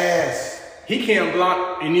for a pass. He can't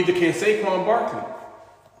block, and neither can Saquon Barkley.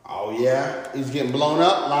 Oh, yeah? He's getting blown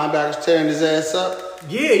up. Linebackers tearing his ass up.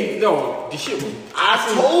 Yeah, the shit was...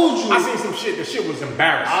 I told you. I seen some shit. The shit was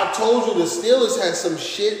embarrassing. I told you the Steelers had some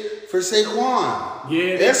shit for Saquon.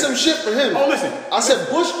 Yeah. There's some shit for him. Oh, listen. I said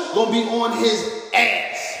Bush gonna be on his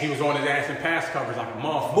ass. He was on his ass in pass coverage like a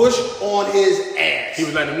motherfucker. Bush on his ass. He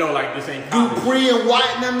was letting him know this ain't college. Dupree and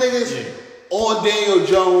White and them niggas on Daniel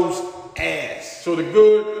Jones' ass. So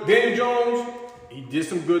Daniel Jones, he did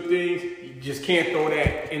some good things. Just can't throw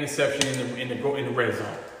that interception in the red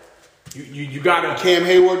zone. You gotta. Cam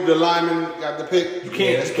Hayward, the lineman, got the pick. You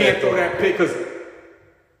can't throw that pick because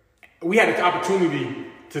we had an opportunity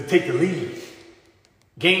to take the lead.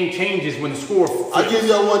 Game changes when the score flips. I'll give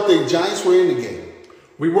y'all one thing. Giants were in the game.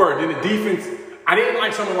 We were. Then the defense. I didn't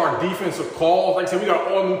like some of our defensive calls. Like I said, we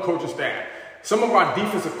got all new coaching staff. Some of our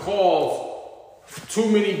defensive calls, too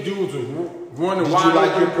many dudes were running wild. Did you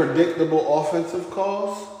like your predictable offensive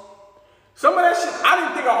calls? Some of that shit, I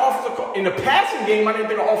didn't think our offensive call, in the passing game, I didn't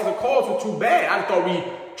think our offensive calls were too bad. I thought we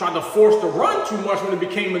tried to force the run too much when it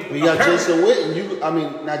became We got Jason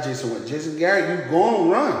Witten. Not Jason Witten. Jason Garrett, you go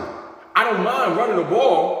and run. I don't mind running the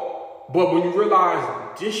ball, but when you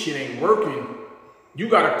realize this shit ain't working, you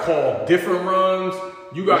gotta call different runs.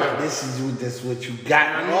 You gotta. This is what you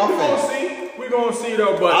got in offense. We're gonna see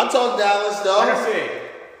though. But I'll talk Dallas though. Like I said,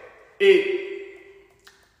 it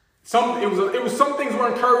was some things were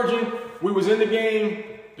encouraging. We was in the game.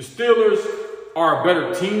 The Steelers are a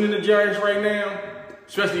better team than the Giants right now,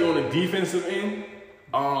 especially on the defensive end.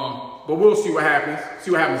 But we'll see what happens.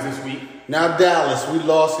 See what happens this week. Now Dallas, we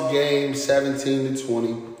lost the game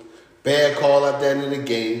 17-20. Bad call at the end of the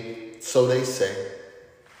game, so they say.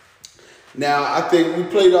 Now I think we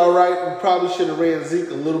played all right. We probably should have ran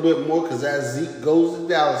Zeke a little bit more because as Zeke goes, the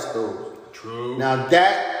Dallas goes. True. Now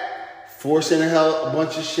that forcing a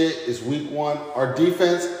bunch of shit is week one. Our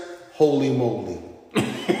defense, holy moly.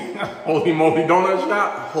 Holy moly donut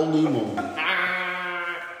shop. Holy moly.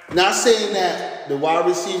 Not saying that the wide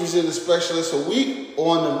receivers and the specialists are weak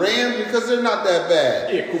on the Rams because they're not that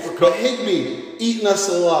bad. Yeah, Cooper Kupp. But Higbee eating us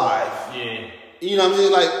alive. Yeah. You know what I'm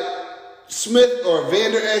saying? Like Smith or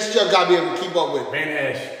Vander Esch, you gotta be able to keep up with. Vander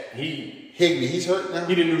Esch, Higbee, he's hurt now.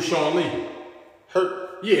 He the new Sean Lee. Hurt.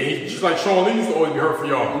 Yeah, he's just like Sean Lee used to always be hurt for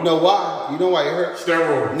y'all. You know why? You know why he hurt?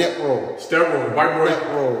 Steroids. Neck roll. Steroids. White boy. Neck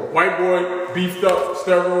roll. White boy beefed up.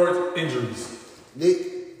 Steroids. Injuries.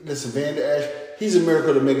 Listen, Vander Esch, he's a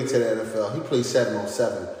miracle to make it to the NFL. He played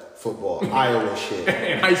 7-on-7 football, Iowa shit.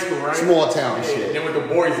 In high school, right? Small town shit. Then with the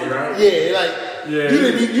Boise, right? Yeah, like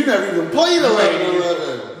you never even played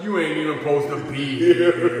 11-on-11. You ain't even supposed to be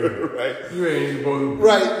here. Right. You ain't even supposed to be.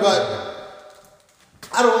 Right, but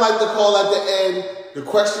I don't like the call at the end. The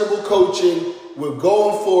questionable coaching with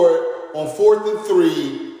going for it on 4th and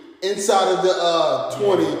 3 inside of the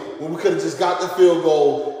 20 when we could have just got the field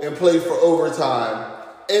goal and played for overtime.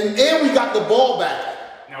 And we got the ball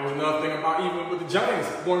back. That was another thing about even with the Giants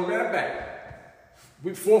going back.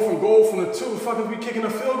 We 4th and goal from the 2. The fuck is we kicking a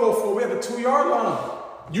field goal for? We had the 2-yard line.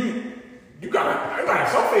 You gotta have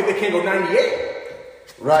some faith they can't go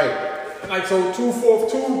 98. Right. Like so 2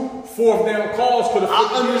 fourth down calls could have.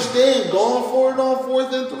 I understand going for it on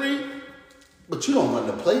 4th and 3, but you don't run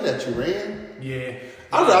the play that you ran. Yeah.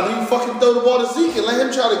 I'd rather you fucking throw the ball to Zeke and let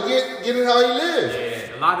him try to get it how he lives.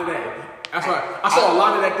 Yeah, a lot of that. That's why I saw a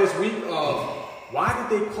lot of that this week. Why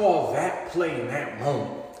did they call that play in that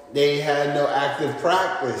moment? They had no active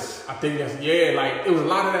practice. I think that's like it was a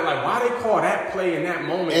lot of that. Like why they call that play in that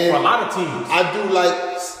moment And for a lot of teams? I do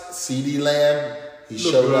like CeeDee Lamb. He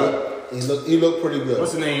showed good. up. He looked pretty good.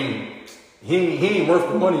 What's his name? He ain't worth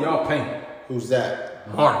the money y'all paying. Who's that?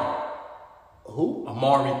 Amari. Who?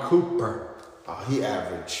 Amari Cooper. Oh, he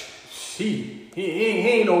average. He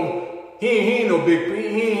ain't no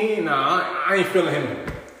big. I ain't feeling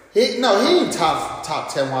him. He ain't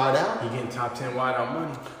top 10 wide out. He getting top 10 wide out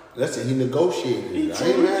money. Listen, he negotiated.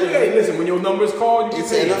 Hey, listen, when your numbers called, you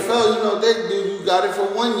it's can NFL. You got it for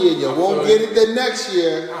 1 year. You won't get it the next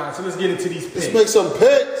year. All right, so let's get into these picks. Let's make some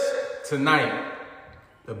picks. Tonight,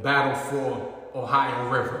 the battle for Ohio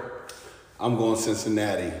River. I'm going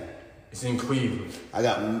Cincinnati. It's in Cleveland. I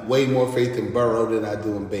got way more faith in Burrow than I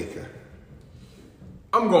do in Baker.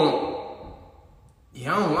 I'm going.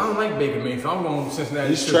 Yeah, I don't like Baker Mayfield. I'm going Cincinnati.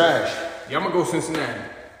 He's trash. Yeah, I'm gonna go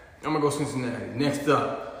Cincinnati. Next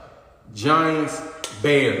up, Giants,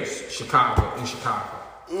 Bears, Chicago.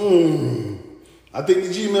 I think the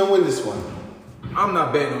G-Men win this one. I'm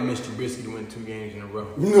not betting on Mr. Trubisky to win 2 games in a row.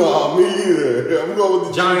 No, me either. I'm going with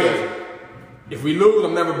the Giants. If we lose,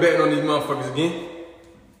 I'm never betting on these motherfuckers again.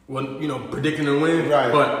 Well, predicting a win.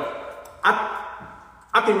 Right. But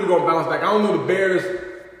I think we're gonna bounce back. I don't know the Bears.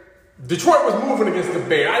 Detroit was moving against the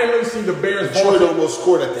Bears. I didn't really see the Bears. Detroit almost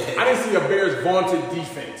scored at the head. I didn't see a Bears vaunted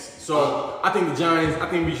defense. So I think the Giants. I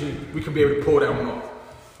think we could be able to pull that one off.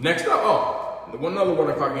 Next up, another 1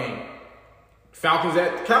 o'clock game. Falcons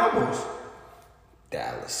at Cowboys.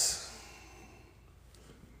 Dallas.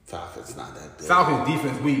 Falcons not that good. Falcons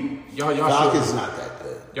defense weak. Y'all Falcons not that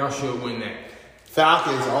good. Y'all should win that.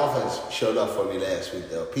 Falcons offense showed up for me last week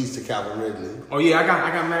though. Peace to Calvin Ridley. Oh yeah, I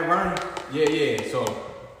got Matt Ryan. Yeah. So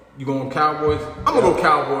you going Cowboys? I'm gonna go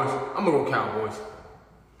Cowboys.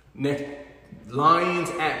 Next, Lions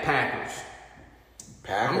at Packers.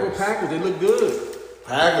 I'm gonna go Packers. They look good.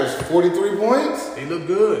 Packers 43 points. They look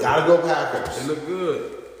good. Gotta go Packers. They look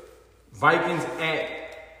good. Vikings at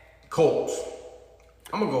Colts.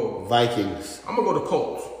 I'm gonna go Vikings. I'm gonna go to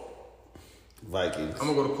Colts. Vikings. I'm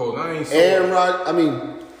gonna go to Colts. I ain't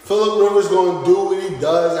Phillip Rivers gonna do what he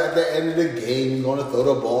does at the end of the game. He's gonna throw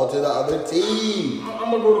the ball to the other team.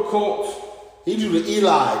 I'm gonna go to Colts. He drew the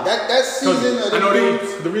Eli. That season. I know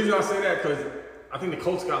the reason I say that because I think the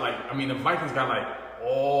Colts got the Vikings got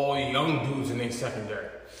all young dudes in their secondary.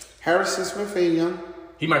 Harrison Smith ain't young.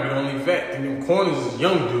 He might be the only vet. And them corners is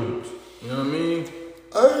young dudes. You know what I mean?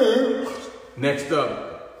 Next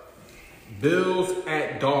up, Bills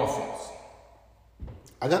at Dolphins.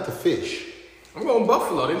 I got the fish. I'm going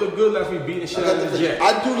Buffalo. They look good last week beating the shit out of the Jets.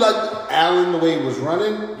 I do like Allen the way he was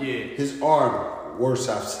running. Yeah. His arm, worst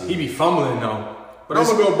I've seen. He be fumbling though. But I'm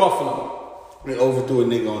going to go Buffalo. They overthrew a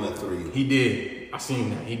nigga on a 3. He did. I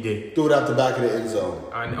seen that. He did. Threw it out the back of the end zone.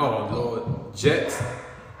 Oh, Lord. Jets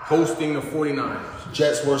hosting the 49ers.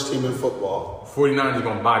 Jets worst team in football. 49ers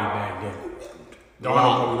going to body bag them.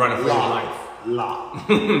 Darnold going to be running for his life. Lock.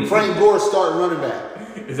 Frank Gore starting running back.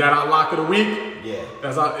 Is that our lock of the week? Yeah.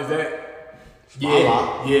 Is that? My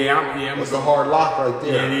lock. Yeah. It's a hard lock right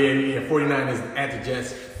there. Yeah. 49ers at the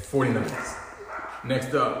Jets. 49ers.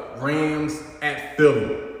 Next up, Rams at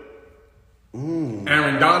Philly.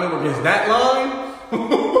 Aaron Donald against that line.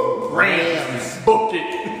 Rams. Book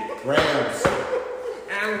it. Rams.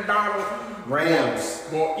 Aaron Donald. Rams.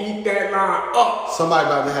 Gonna eat that line up. Somebody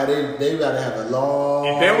about to have they got to have a long.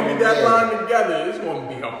 If they don't get that line together, it's gonna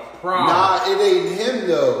be a problem. Nah, it ain't him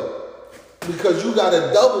though. Because you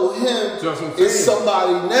gotta double him. It's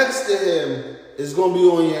somebody next to him is gonna be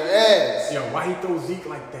on your ass. Yo, why he throw Zeke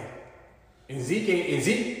like that? And Zeke is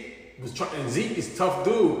tough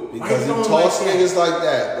dude. Because he toss niggas like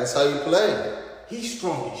that. That's how you play. He's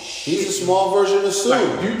strong as shit. He's a small version of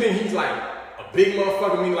Sue. Do you think he's like a big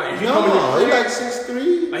motherfucker? I mean, like, he like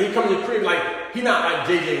 6'3". Like, he come in your crib, like, he not like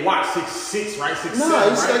JJ Watt, 6'6", right? 6'7", nah,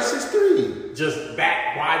 he's right? like 6'3". Just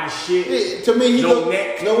back wide as shit. Yeah, to me, he no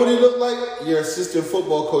neck. You know what he looked like? Your assistant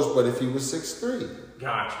football coach, but if he was 6'3".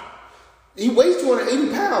 Gotcha. He weighs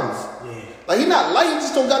 280 pounds. Yeah. Like, he not light, he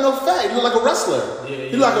just don't got no fat. He look like a wrestler. Yeah.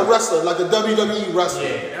 He like a wrestler, like a WWE wrestler.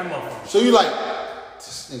 Yeah, that motherfucker. So you like,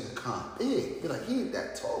 this nigga kind of big. You're like, he ain't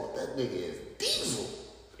that tall. That nigga is diesel.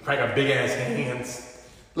 He probably got big ass hands.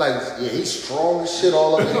 Like, yeah, he's strong as shit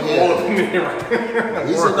all up in here. All up in there.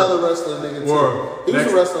 He's another wrestler nigga too. He was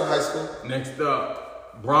a wrestler in high school. Next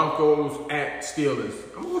up, Broncos at Steelers.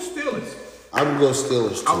 I'm gonna go Steelers. I'm gonna go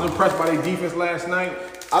Steelers too. I was impressed by their defense last night.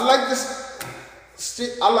 I like this.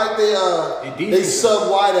 I like they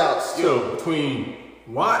sub wideouts too. Yo, between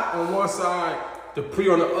Watt on one side, Dupree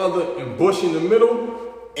on the other, and Bush in the middle.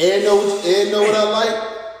 And know what I like?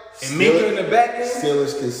 And Minka in the back end.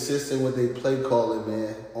 Steelers consistent with their play calling,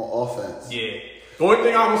 man, on offense. Yeah. The only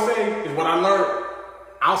thing I would say is what I learned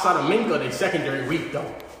outside of Minka, they secondary weak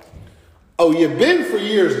though. Oh, you've been for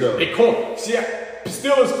years though. They corner. See,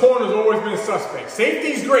 Steelers corners always been suspect.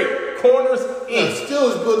 Safety's great. Corners,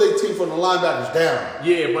 Steelers build their team from the linebackers down.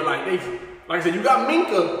 Yeah, but like I said, you got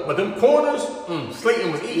Minka, but them corners,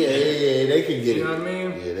 Slayton was eating. Yeah, they can get it. You know what I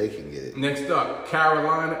mean? Yeah, they can get it. Next up,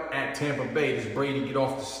 Carolina at Tampa Bay. Does Brady get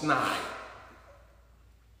off the snide?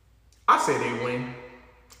 I say they win.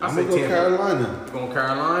 I'm gonna go Carolina. You going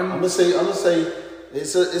Carolina? I'm gonna say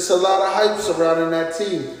it's a lot of hype surrounding that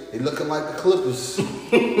team. They looking like the Clippers.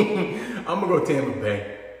 I'm gonna go Tampa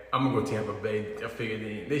Bay. I figure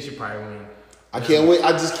they should probably win. I can't wait.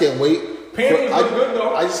 I just can't wait. Panthers look good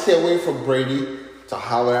though. I just can't wait for Brady to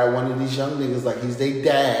holler at one of these young niggas like he's their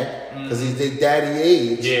dad because he's their daddy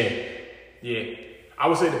age. Yeah. I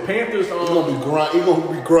would say the Panthers. He's gonna be grinding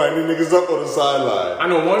niggas up on the sideline. I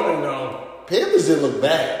know one thing though. Panthers didn't look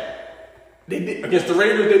bad. They did against the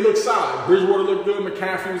Raiders. They looked solid. Bridgewater looked good.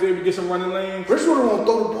 McCaffrey was able to get some running lanes. Bridgewater won't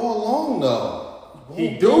throw the ball long though.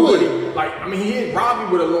 He do it. He hit Robbie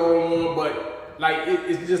with a long one, but like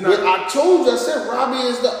it's just not. Yeah, I told you. I said Robbie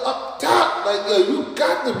is the up top. Like you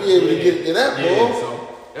got to be able to get to that ball. Yeah, so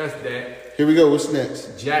that's that. Here we go. What's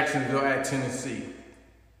next? Jacksonville at Tennessee.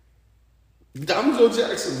 I'm gonna go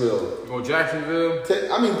Jacksonville. You go Jacksonville?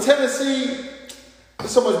 Tennessee.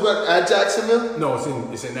 It's so much better at Jacksonville. No,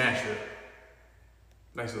 it's in Nashville.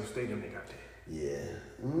 Nice little stadium they got there. Yeah.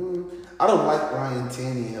 I don't like Ryan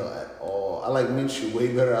Tannehill at all. I like Minshew way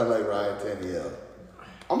better. I like Ryan Tannehill.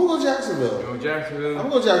 I'm gonna go Jacksonville. You go Jacksonville? I'm gonna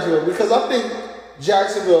go Jacksonville because I think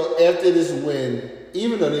Jacksonville after this win,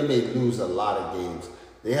 even though they may lose a lot of games,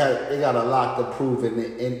 they got a lot to prove,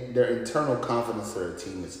 and their internal confidence of their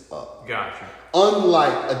team is up. Gotcha.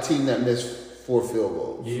 Unlike a team that missed 4 field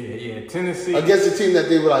goals. Yeah. Tennessee against a team that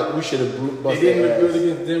they were like, we should have busted. They didn't look good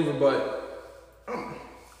against Denver, but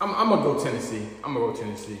I'm gonna go Tennessee.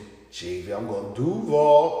 JV, I'm going Duval.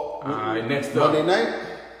 All right, next up. Monday night?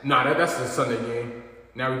 Nah, that's the Sunday game.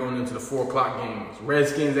 Now we're going into the 4 o'clock games.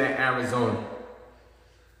 Redskins at Arizona.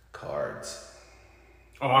 Cards.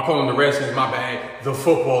 Oh, I call them the Redskins, my bad. The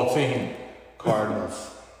football team.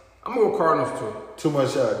 Cardinals. I'm gonna go Cardinals too. Too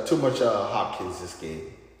much Hopkins this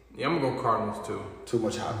game. Yeah, I'm gonna go Cardinals too. Too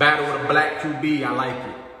much Hopkins. Battle of the Black QB, I like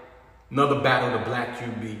it. Another battle of the Black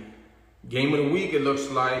QB. Game of the week, it looks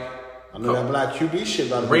like. I know that Black QB shit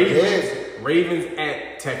about to be dead. Ravens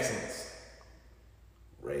at Texans.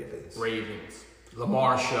 Ravens.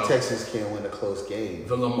 Lamar show. Texans can't win a close game.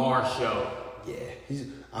 The Lamar show. Yeah.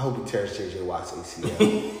 I hope he tears J.J. Watt's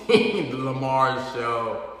ACL. The Lamar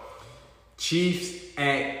show. Chiefs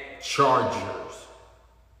at Chargers.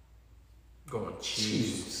 Going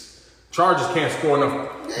Chiefs. Chargers can't score enough.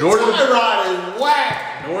 Tyrod is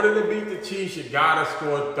whack. In order to beat the Chiefs, you gotta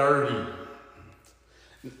score 30.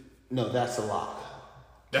 No, that's a lock.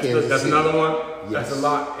 That's another one? Yes. That's a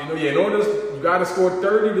lot. In order, you gotta score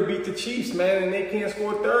 30 to beat the Chiefs, man, and they can't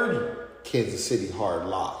score 30. Kansas City hard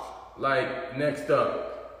lock. Like, next up,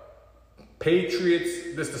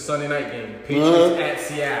 Patriots, this is the Sunday night game.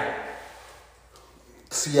 Patriots at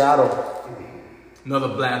Seattle.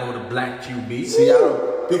 Another battle with a black QB.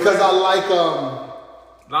 Seattle. Because I like a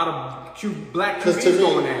lot of black QBs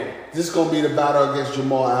going at it. This is gonna be the battle against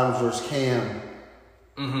Jamal Adams versus Cam.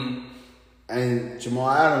 Mm-hmm. And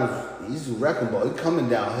Jamal Adams, he's a wrecking ball. He's coming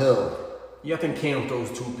downhill. Yeah, I think Cam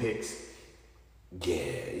throws 2 picks.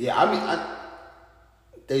 Yeah. I mean,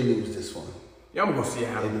 they lose this one. Yeah, I'm gonna go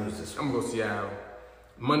Seattle. They lose this one. I'm gonna go Seattle.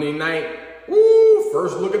 Monday night. Woo!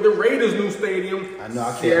 First look at the Raiders' new stadium. I know.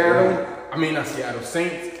 I can't. Not Seattle.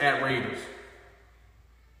 Saints at Raiders.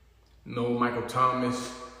 No Michael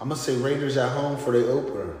Thomas. I'm gonna say Raiders at home for the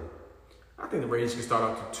opener. I think the Raiders can start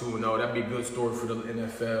out to 2-0. That'd be a good story for the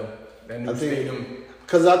NFL. That new stadium.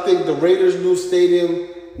 Because I think the Raiders' new stadium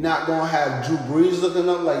not gonna have Drew Brees looking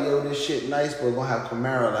up like, yo, this shit nice, but we're gonna have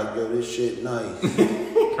Kamara like, yo, this shit nice.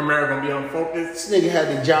 Kamara gonna be unfocused. This nigga had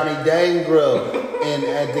the Johnny Dang grill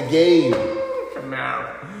at the game.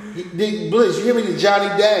 Kamara. Blitz, you hear me? The Johnny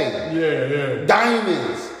Dang. Yeah.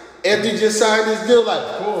 Diamonds. Anthony just signed this deal like,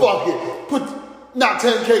 fuck it. Put not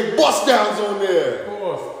 10K bust downs on there.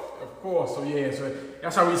 Of course. So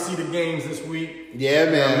that's how we see the games this week. Yeah,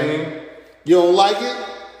 man. You know what I mean? You don't like it?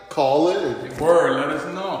 Call it. Word, let us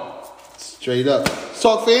know. Straight up. Let's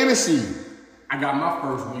talk fantasy. I got my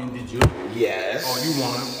first win, did you? Yes. Oh, you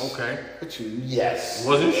won it. Okay. What you? Yes.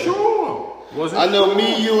 Wasn't sure. I know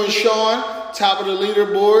me, you, and Sean, top of the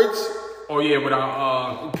leaderboards. Oh, yeah, with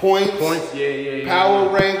our points. Yeah. Power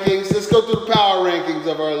rankings. Let's go through the power rankings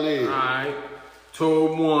of our league. All right.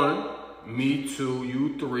 Toad 1, me 2,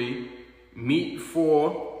 you 3, Meat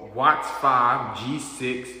 4, Watts 5,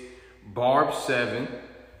 G6, Barb 7,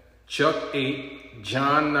 Chuck 8,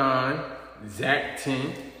 John 9, Zach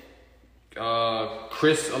 10,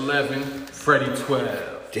 Chris 11, Freddie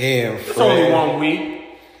 12. Damn, It's only 1 week.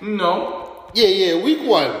 No. Yeah, week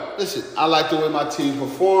 1. Listen, I like the way my team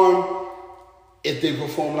perform. If they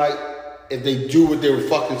do what they were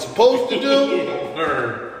fucking supposed to do,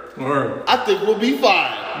 Word. I think we'll be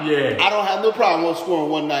fine. Yeah. I don't have no problem with scoring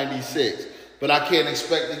 196, but I can't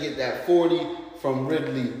expect to get that 40 from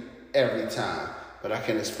Ridley every time. But I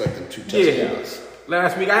can expect them 2 touchdowns. Yeah.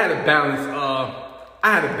 Last week I had a balanced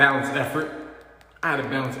effort. I had a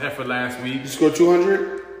balanced effort last week. You scored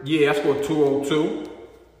 200? Yeah, I scored 202.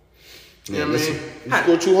 You know what I mean? You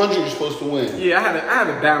scored 200, you're supposed to win. Yeah, I had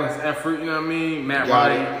a balanced effort, you know what I mean? Matt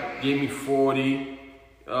Ryan gave me 40.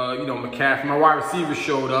 McCaffrey, my wide receiver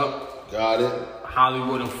showed up. Got it.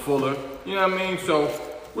 Hollywood and Fuller. You know what I mean? So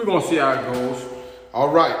we're gonna see how it goes. All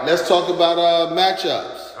right, let's talk about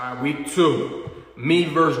matchups. All right, week 2. Me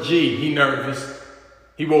versus G. He nervous.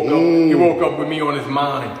 He woke up. He woke up with me on his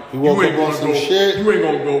mind. He woke up on some shit. You ain't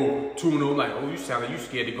gonna go 2-0 like, you sound like you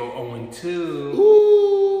scared to go 0-2.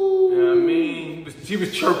 Ooh. You know what I mean? He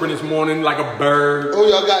was chirping this morning like a bird. Oh,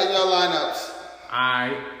 y'all got in your lineups. All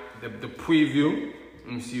right, the preview.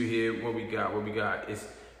 Let me see here what we got. It's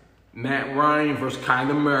Matt Ryan versus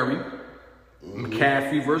Kyler Murray.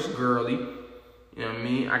 McCaffrey versus Gurley. You know what I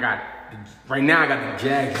mean? I got the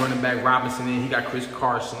Jags running back Robinson in. He got Chris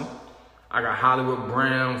Carson. I got Hollywood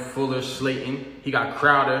Brown, Fuller, Slayton. He got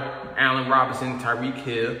Crowder, Allen Robinson, Tyreek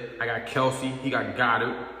Hill. I got Kelsey. He got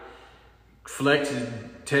Goddard. Flex is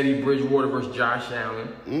Teddy Bridgewater versus Josh Allen.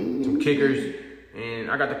 Some kickers. And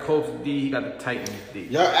I got the Colts D. He got the Titans D.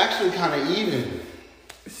 Y'all actually kind of even.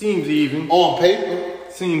 It seems even. On paper.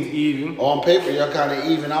 Seems even. On paper, y'all kind of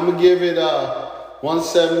even. I'm going to give it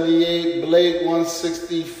 178 Blake,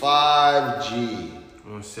 165 G.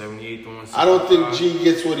 178 to 165. I don't think G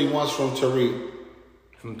gets what he wants from Tariq.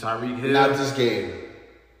 From Tyreek Hill? Not this game.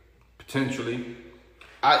 Potentially.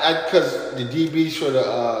 Because the DBs for the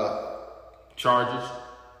Chargers.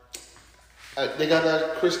 They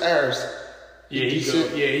got Chris Harris. Yeah, he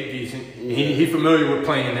decent. Yeah. He familiar with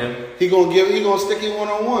playing them. He gonna stick him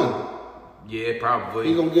 1-on-1. Yeah, probably.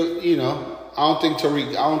 He gonna get, I don't think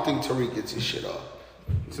Tariq gets his shit off.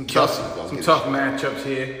 Some tough matchups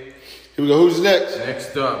here. Here we go. Who's next?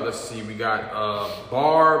 Next up, let's see. We got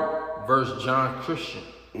Barb versus John Christian.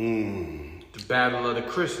 The battle of the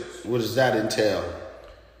Chris's. What does that entail?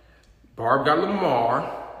 Barb got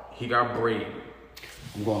Lamar. He got Brady.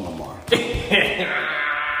 I'm going Lamar.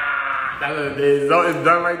 It's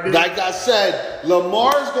done right there. Like I said,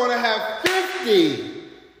 Lamar's going to have 50.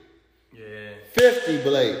 Yeah. 50,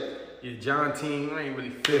 Blake. Yeah, John team, I ain't really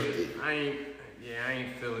 50. I ain't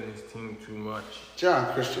feeling his team too much.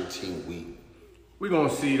 John Christian team weak. We gonna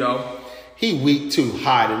see though. He weak too,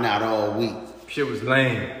 hiding out all week. Shit was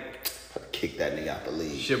lame. Kick that nigga out the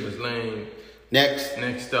league. Shit was lame.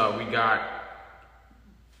 Next up, we got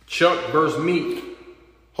Chuck versus Meek.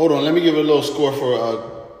 Hold on, let me give a little score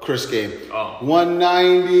for Chris game.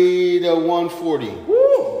 190 to 140.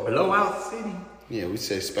 Woo! Blowout city. Yeah, we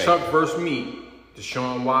say Spain. Chuck versus Meek.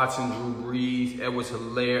 Deshaun Watson, Drew Brees,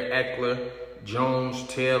 Edwards-Helaire, Eckler, Jones,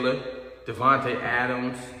 Taylor, Devontae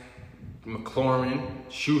Adams, McLaurin,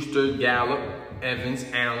 Schuster, Gallup, Evans,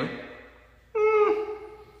 Allen.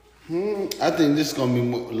 I think this is going to be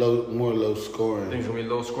more low scoring. Think it's going to be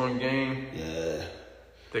a low scoring game? Yeah.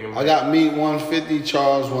 I got Meek 150,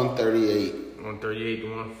 Charles 138. 138 to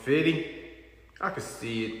 150. I could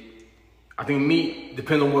see it. I think Meek,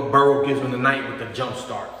 depending on what Burrow gives him tonight with the jump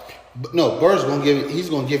start. No, Burrow's going to he's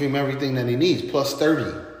going to give him everything that he needs, plus 30.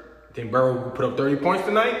 Think Burrow will put up 30 points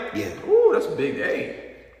tonight? Yeah. Ooh, that's a big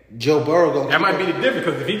A. Joe Burrow going to That might be the difference,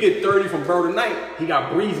 because if he get 30 from Burrow tonight, he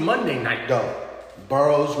got Breeze Monday night. No.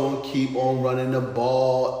 Burrow's going to keep on running the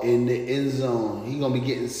ball in the end zone. He's going to be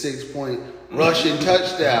getting 6-point rushing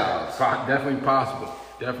touchdowns. Definitely possible.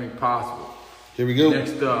 Definitely possible. Here we go.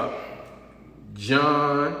 Next up,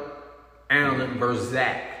 John Allen versus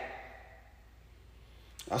Zach.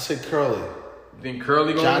 I say Curly. You think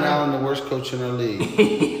Curly going John Allen, the worst coach in our league.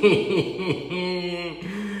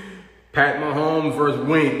 Pat Mahomes versus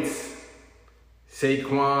Wentz.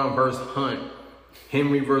 Saquon versus Hunt.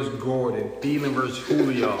 Henry versus Gordon. Thielen versus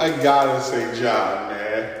Julio. I gotta say John,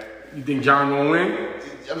 man. You think John gonna win?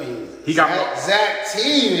 I mean, Zach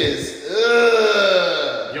team is.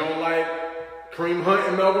 You don't like Kareem Hunt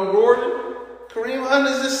and Melvin Gordon? Kareem Hunt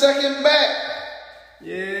is the second back.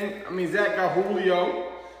 Yeah, I mean Zach got Julio.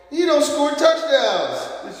 He don't score touchdowns.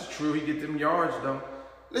 This is true. He get them yards though.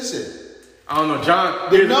 Listen, I don't know, John.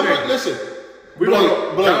 Listen,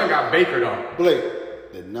 John got Baker though. Blake,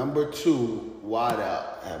 the number 2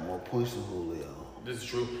 wideout had more points than Julio. This is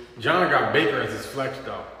true. John got Baker as his flex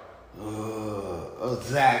though.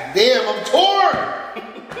 Zach. Damn, I'm torn.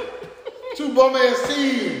 2 bum ass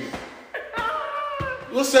teams.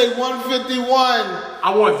 Let's say 151.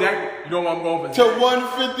 I want Zach. You know what I'm going for? To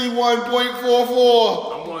 151.44. I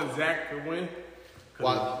want Zach to win.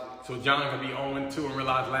 Why? So John could be 0-2 and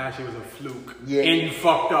realize last year was a fluke. Yeah. And you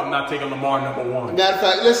fucked up not taking Lamar number 1. Matter of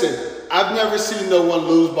fact, listen, I've never seen no one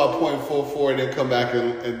lose by .44 and then come back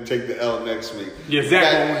and take the L next week. Yeah,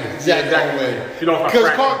 Zach gonna win. Zach gonna win. Because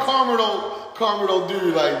Karma don't do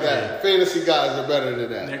you like that. Yeah. Fantasy guys are better than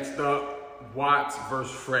that. Next up, Watts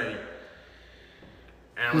versus Freddie.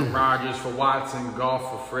 Aaron Rodgers for Watson, Goff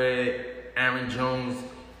for Fred, Aaron Jones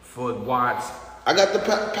for Watts. I got the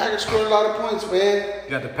Packers scoring a lot of points, man. You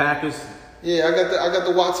got the Packers? Yeah, I got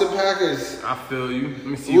the Watson Packers. I feel you. Let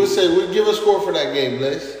me see. We'll give a score for that game,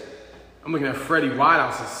 Bliss. I'm looking at Freddie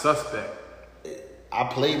Wideouts as suspect. I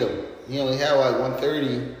played him. He only had like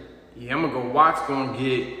 130. Yeah, I'm gonna go. Watts gonna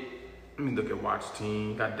get. Let me look at Watts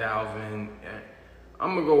team. Got Dalvin.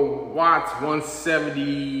 I'm gonna go Watts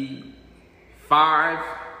 175.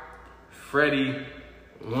 Freddie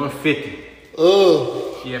 150.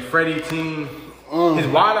 Oh. Yeah, Freddie team. His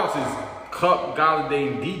wideouts is Cup, Galladay,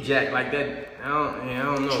 and D-Jack like that. I don't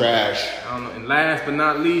know. Trash. I don't know. And last but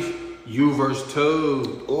not least, you versus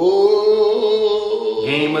Toad. Oh.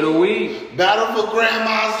 Game of the week. Battle for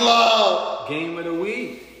Grandma's love. Game of the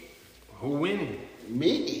week. Who winning?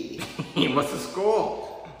 Me. What's the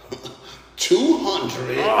score?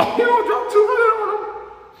 200. Oh, you don't drop 200 on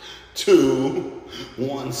him.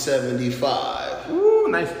 175. Ooh,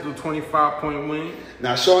 nice little 25-point win.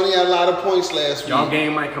 Now, Shawnee had a lot of points last week. Y'all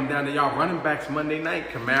game might come down to y'all running backs Monday night.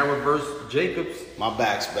 Kamara versus Jacobs. My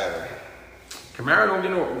back's better. Kamara don't get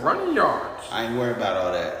no running yards. I ain't worried about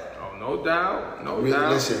all that. Oh, no doubt. No doubt.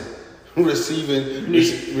 Listen, receiving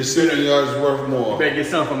yards is worth more. You better get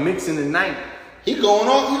something for Mixon tonight. He going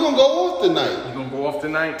off. He gonna go off tonight. He gonna go off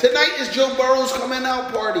tonight? Tonight is Joe Burrow's coming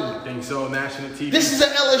out party. Think so? National TV. This is an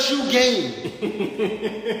LSU game.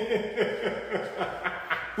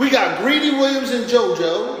 We got Greedy Williams and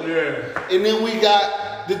JoJo. Yeah. And then we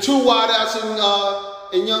got the two wideouts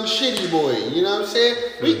and Young Shitty Boy. You know what I'm saying?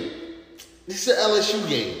 This is an LSU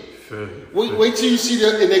game. Wait till you see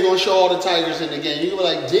and they're gonna show all the Tigers in the game. You gonna be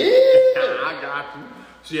like, damn. I got you.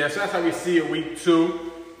 So yeah, so that's how we see it week 2.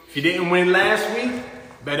 If you didn't win last week,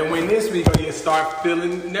 better win this week or you start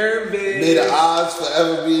feeling nervous. May the odds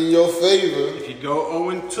forever be in your favor. If you go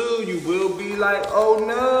 0-2, you will be like, oh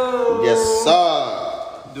no. Yes, sir.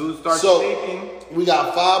 Dudes start so, shaking. We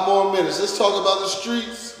got 5 more minutes. Let's talk about the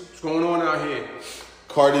streets. What's going on out here?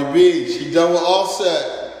 Cardi B, she done with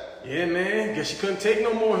Offset. Yeah, man. Guess she couldn't take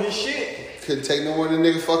no more of his shit. Couldn't take no more than the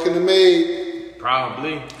nigga fucking the maid.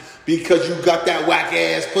 Probably. Because you got that whack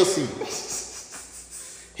ass pussy.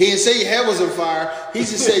 He didn't say your head was on fire. He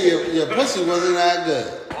just said your pussy wasn't that good.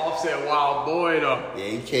 Offset wild boy though. Yeah,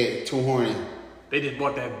 you can't. Too horny. They just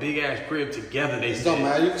bought that big ass crib together. They It don't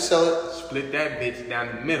matter. You can sell it. Split that bitch down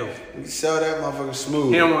the middle. You can sell that motherfucker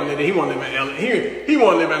smooth. He don't want to live. He want to live in LA. He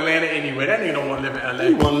want to live in Atlanta anyway. That nigga don't want to live in LA.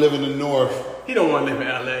 You want to live in the north. He don't want to live in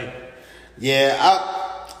LA. Yeah,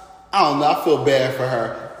 I don't know. I feel bad for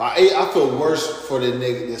her. I feel worse for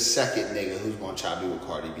the second nigga who's gonna try to be with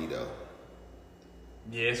Cardi B though.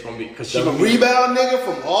 Yeah, it's gonna be because she The gonna rebound nigga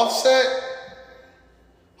from Offset.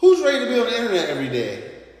 Who's ready to be on the internet every day?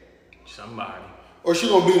 Somebody. Or she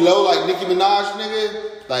gonna be low like Nicki Minaj,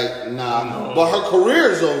 nigga? Like, nah. No. But her career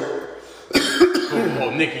is over. Oh,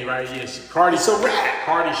 Nicki, right? Yeah, Cardi. It's a rap.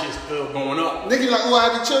 Cardi shit's still going up. Nicki like, oh, I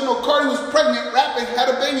had to chill. No, Cardi was pregnant, rapping, had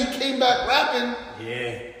a baby, came back rapping.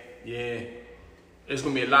 Yeah. It's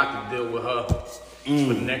gonna be a lot to deal with her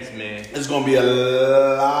for the next man. It's gonna be a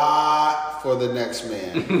lot for the next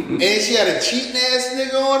man. And she had a cheating ass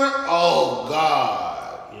nigga on her. Oh God.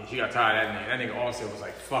 She got tired of that nigga. That nigga also was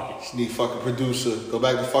like, fuck it. She need fucking producer. Go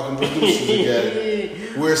back to fucking producers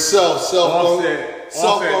again. We're self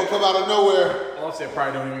gonna come out of nowhere. Offset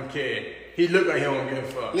probably don't even care. He look like he don't give a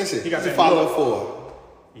fuck. Listen, he got he's a 504.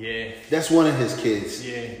 Yeah. That's one of his kids.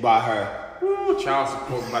 Yeah. By her. Woo, child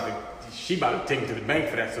support she about to take him to the bank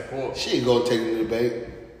for that support. She ain't gonna take him to the bank.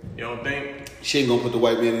 You don't think? She ain't gonna put the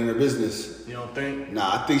white man in her business. You don't think?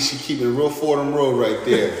 Nah, I think she keeping it real Fordham Road right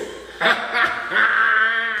there.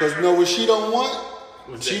 Cause you know what she don't want?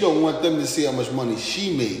 She don't want them to see how much money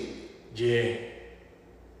she made. Yeah.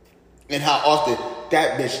 And how often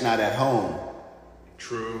that bitch not at home.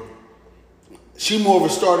 True. She more of a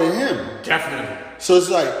star than him. Definitely. So it's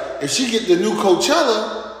like, if she get the new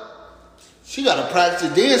Coachella, she gotta practice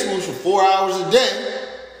dance moves for 4 hours a day.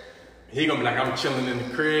 He gonna be like, I'm chilling in the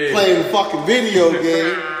crib. Playing a fucking video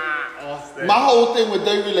game. My whole thing with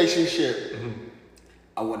their relationship,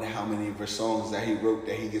 I wonder how many of her songs that he wrote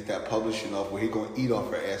that he gets that publishing off where he gonna eat off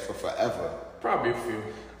her ass for forever. Probably a few.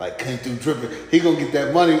 Like came through dripping. He gonna get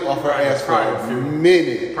that money off her ass for a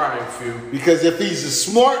minute. Probably a few. Because if he's a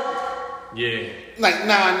smart, yeah. Like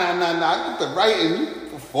nah. Get the writing, you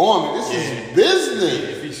performing. This is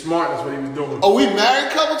business. If he's smart, that's what he was doing. Oh, we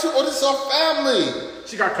married couple too? Oh, this is our family.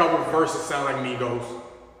 She got a couple of verses sound like Migos.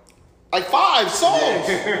 Like 5 songs.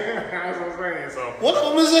 Yeah. That's what I'm saying. So one of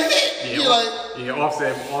them is a hit. Yeah,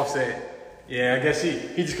 Offset. Yeah, I guess he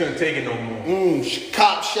just couldn't take it no more.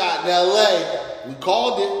 Cop shot in L.A. We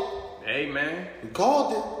called it. Hey man, we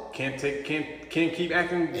called it. Can't keep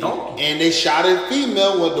acting donkey. And they shot a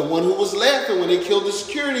female with the one who was laughing when they killed the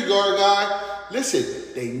security guard guy. Listen,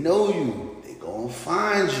 they know you. They gonna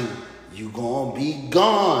find you. You gonna be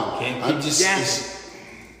gone. Can't keep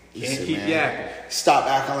yapping. Stop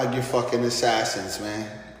acting like you're fucking assassins, man.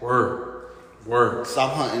 Word.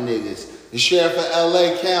 Stop hunting niggas. The sheriff of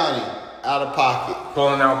L.A. County, out of pocket.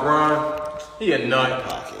 Pulling out Bron. He a nut. Out of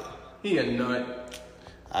pocket. He a nut.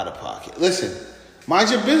 Out of pocket. Listen, mind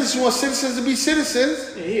your business. You want citizens to be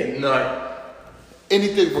citizens. Yeah, he a nut.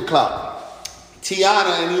 Anything for clout.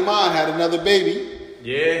 Tiana and Iman had another baby.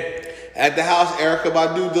 Yeah. At the house, Erykah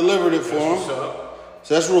Badu delivered it for him. What's up?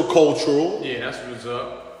 So that's real cultural. Yeah, that's what's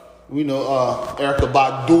up. We know Erykah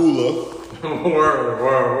Badula.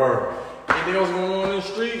 Word. Anything else going on in the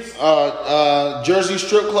streets? Jersey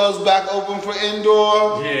strip clubs back open for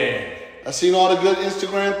indoor. Yeah. I seen all the good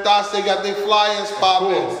Instagram thoughts. They got their flyers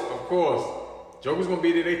popping. Of course. Joker's gonna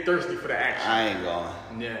be there. They thirsty for the action. I ain't going.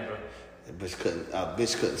 Never. That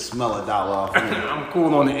bitch couldn't smell $1 off me. I'm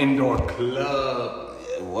cool on the indoor club.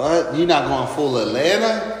 What? You not going full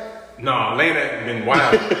Atlanta? No, Atlanta been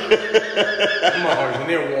wild. Them motherfuckers in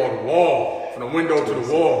there wall to wall, from the window to the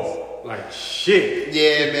wall, like shit.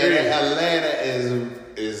 Yeah, man. Atlanta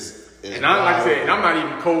is And like I said, I'm not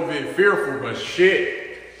even COVID fearful, but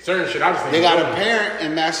shit, certain shit I just think. They got a parent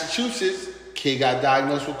in Massachusetts. Kid got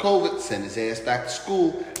diagnosed with COVID. Sent his ass back to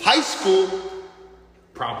school. High school.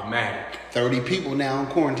 Problematic. 30 people now in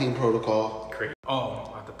quarantine protocol. Crazy. Oh,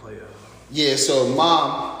 about to play. Yeah, so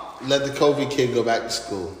mom let the COVID kid go back to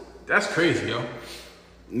school. That's crazy, yo.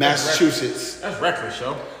 Massachusetts. That's reckless,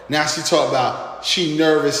 yo. Now she talk about she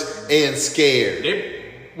nervous and scared.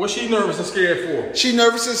 What's she nervous and scared for? She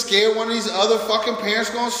nervous and scared one of these other fucking parents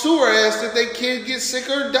gonna sue her ass that their kid get sick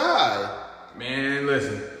or die. Man,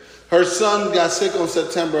 listen. Her son got sick on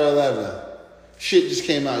September 11th. Shit just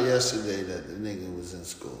came out yesterday that the nigga was in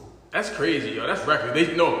school. That's crazy, yo. That's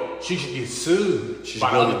reckless. She should get sued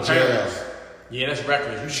by go other to parents. jail. Yeah, that's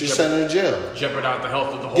reckless. You should send her to jail. Jeopardize the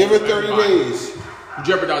health of the whole. Give her 30 days. You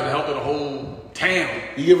jeopardize the health of the whole town.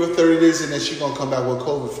 You give her 30 days and then she gonna come back with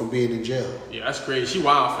COVID from being in jail. Yeah, that's crazy. She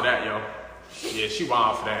wild for that, yo. Yeah, she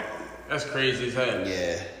wild for that. That's crazy as hell.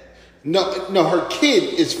 Yeah. No, her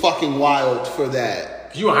kid is fucking wild for that.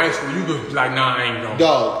 You in high school, you could be like, nah, I ain't going.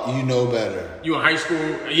 Dog, you know better. You in high school,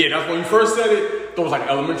 yeah, that's when you first said it. Thought it was like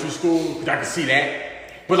elementary school, I could see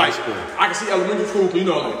that. But like, I can see elementary school, because you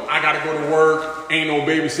know, like, I gotta go to work, ain't no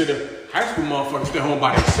babysitter. High school motherfuckers stay home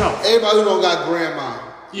by themselves. Everybody who don't got grandma.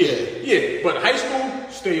 Yeah. But high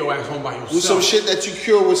school, stay your ass home by yourself. With some shit that you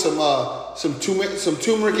cure with some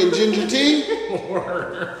turmeric and ginger tea.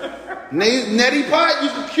 Neti pot, you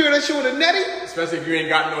can cure that shit with a neti. Especially if you ain't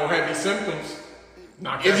got no heavy symptoms.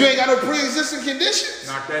 If you ain't got no pre-existing conditions.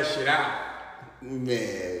 Knock that shit out.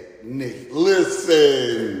 Man, Nick,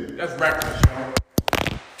 listen. That's reckless,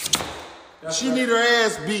 yo. She need her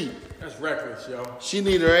ass beat. That's reckless, yo. She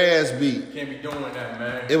need her ass beat. Can't be doing that,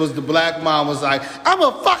 man. It was the black mom was like, I'ma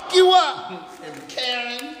fuck you up.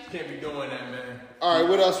 Karen. Can't be doing that, man. All right,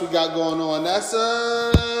 what else we got going on? That's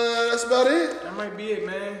about it. That might be it,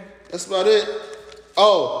 man. That's about it.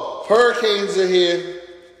 Oh, hurricanes are here.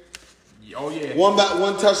 Oh yeah. One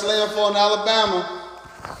touch landfall in Alabama.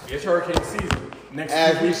 It's hurricane season.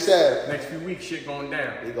 Next few weeks, shit going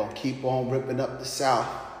down. They gonna keep on ripping up the South.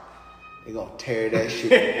 They gonna tear that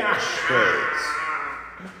shit to shreds.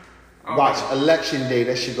 Watch election day.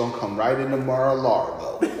 That shit gonna come right into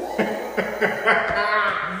Mar-a-Lago.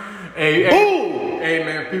 Hey,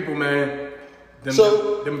 man, people, man.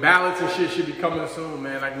 Them ballots and shit should be coming soon,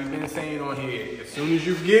 man. Like we've been saying on here. As soon as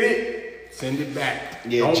you get it, send it back.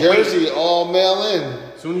 Yeah, don't Jersey, wait. All mail in.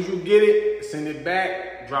 As soon as you get it, send it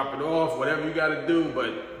back, drop it off, whatever you gotta do,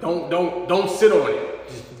 but don't sit on it.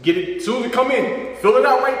 Just get it as soon as it come in. Fill it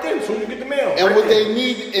out right then, as soon as you get the mail. And what they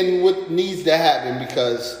need and what needs to happen,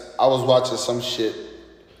 because I was watching some shit.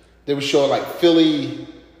 They were showing like Philly,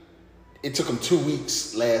 it took them 2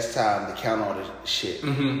 weeks last time to count all the shit.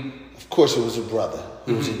 Mm-hmm. Of course it was a brother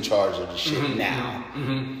who was in charge of the shit now.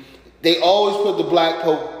 Mm-hmm. They always put the black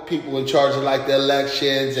people in charge of like the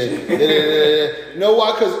elections and know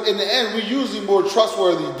why? Because in the end, we're usually more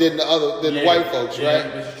trustworthy than the white folks, right? Yeah,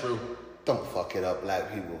 this is true. Don't fuck it up,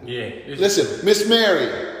 black people. Yeah. Listen, Miss Mary,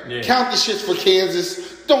 count the shits for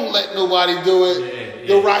Kansas. Don't let nobody do it.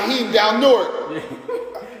 The Raheem down north,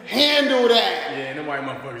 handle that. Yeah, nobody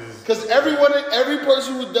motherfuckers is. Because every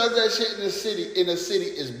person who does that shit in a city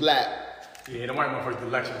is black. Yeah, nobody motherfuckers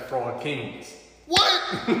election fraud kings. What?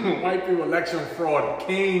 White people election fraud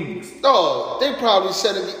kings. Oh, they probably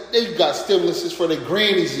said they got stimuluses for their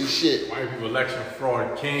grannies and shit. White people election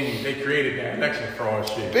fraud kings. They created that election fraud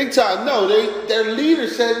shit. Big time. No, their leader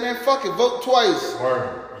said, man, fuck it, vote twice.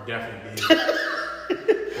 Word. He definitely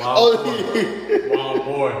did. Wild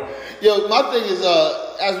boy. Yo, my thing is,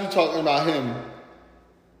 as we talking about him,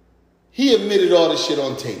 he admitted all this shit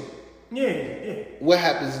on tape. Yeah. What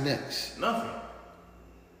happens next? Nothing.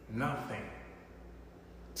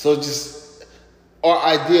 So just our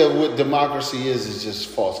idea of what democracy is just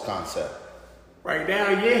false concept. Right now,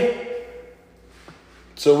 yeah.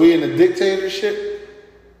 So we in a dictatorship?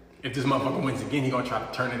 If this motherfucker wins again, he gonna try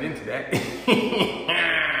to turn it into that.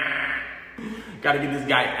 Gotta get this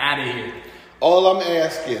guy out of here. All I'm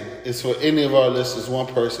asking is for any of our listeners, one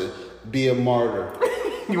person, be a martyr.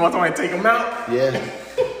 You want somebody to take him out? Yeah.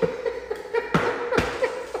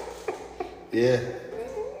 Yeah.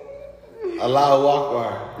 Allahu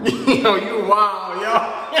Akbar. Yo, you wild,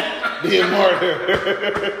 yo. Be a martyr.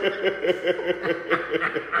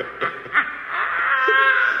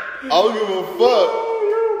 I don't give a fuck. Oh,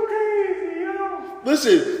 you crazy, yo.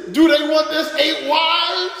 Listen, do they want this 8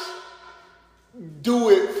 wives? Do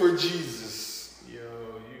it for Jesus. Yo,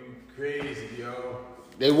 you crazy, yo.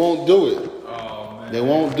 They won't do it. Oh, man. They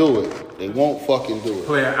won't do it. They won't fucking do it.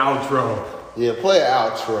 Play an outro. Yeah, play an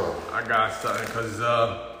outro. I got something, because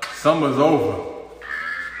summer's over.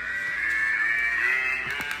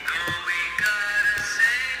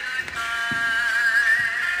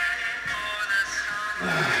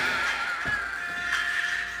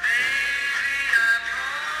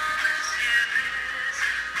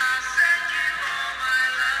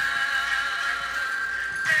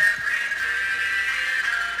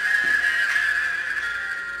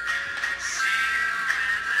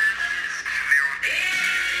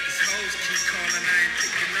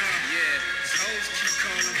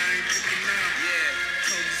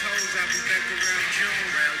 I'll be back around June.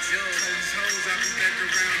 Told these hoes I'll be back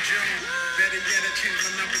around June. Better yet, I changed my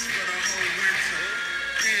numbers for the whole winter.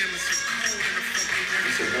 Damn, it's so cold in the fucking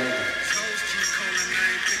winter. These hoes keep calling, I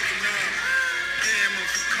ain't picking up. Damn, I'm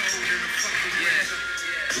so cold in the fucking winter.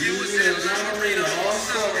 You was in Lorena all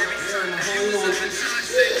summer. You was up in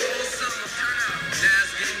Toxic all summer. Now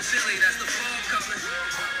it's getting chilly, that's the fall coming.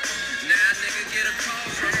 Now nigga get a call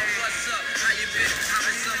from her, what's up? How you been? I've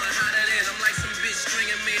been summer hotter than. I'm like some bitch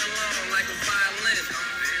stringing me along like a violin.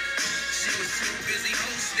 She was too busy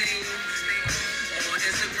hosting. On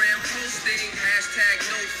Instagram posting, hashtag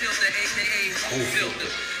no filter, aka home filter.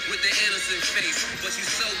 With the innocent face, but you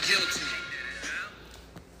so guilty.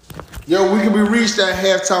 Yo, we can be reached at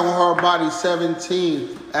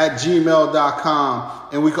halftimewithhardbody17@gmail.com.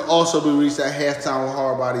 And we can also be reached at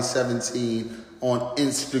halftimewithhardbody17 on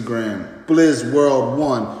Instagram.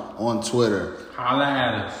 BlizzWorld1 on Twitter. Holla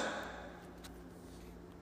at us.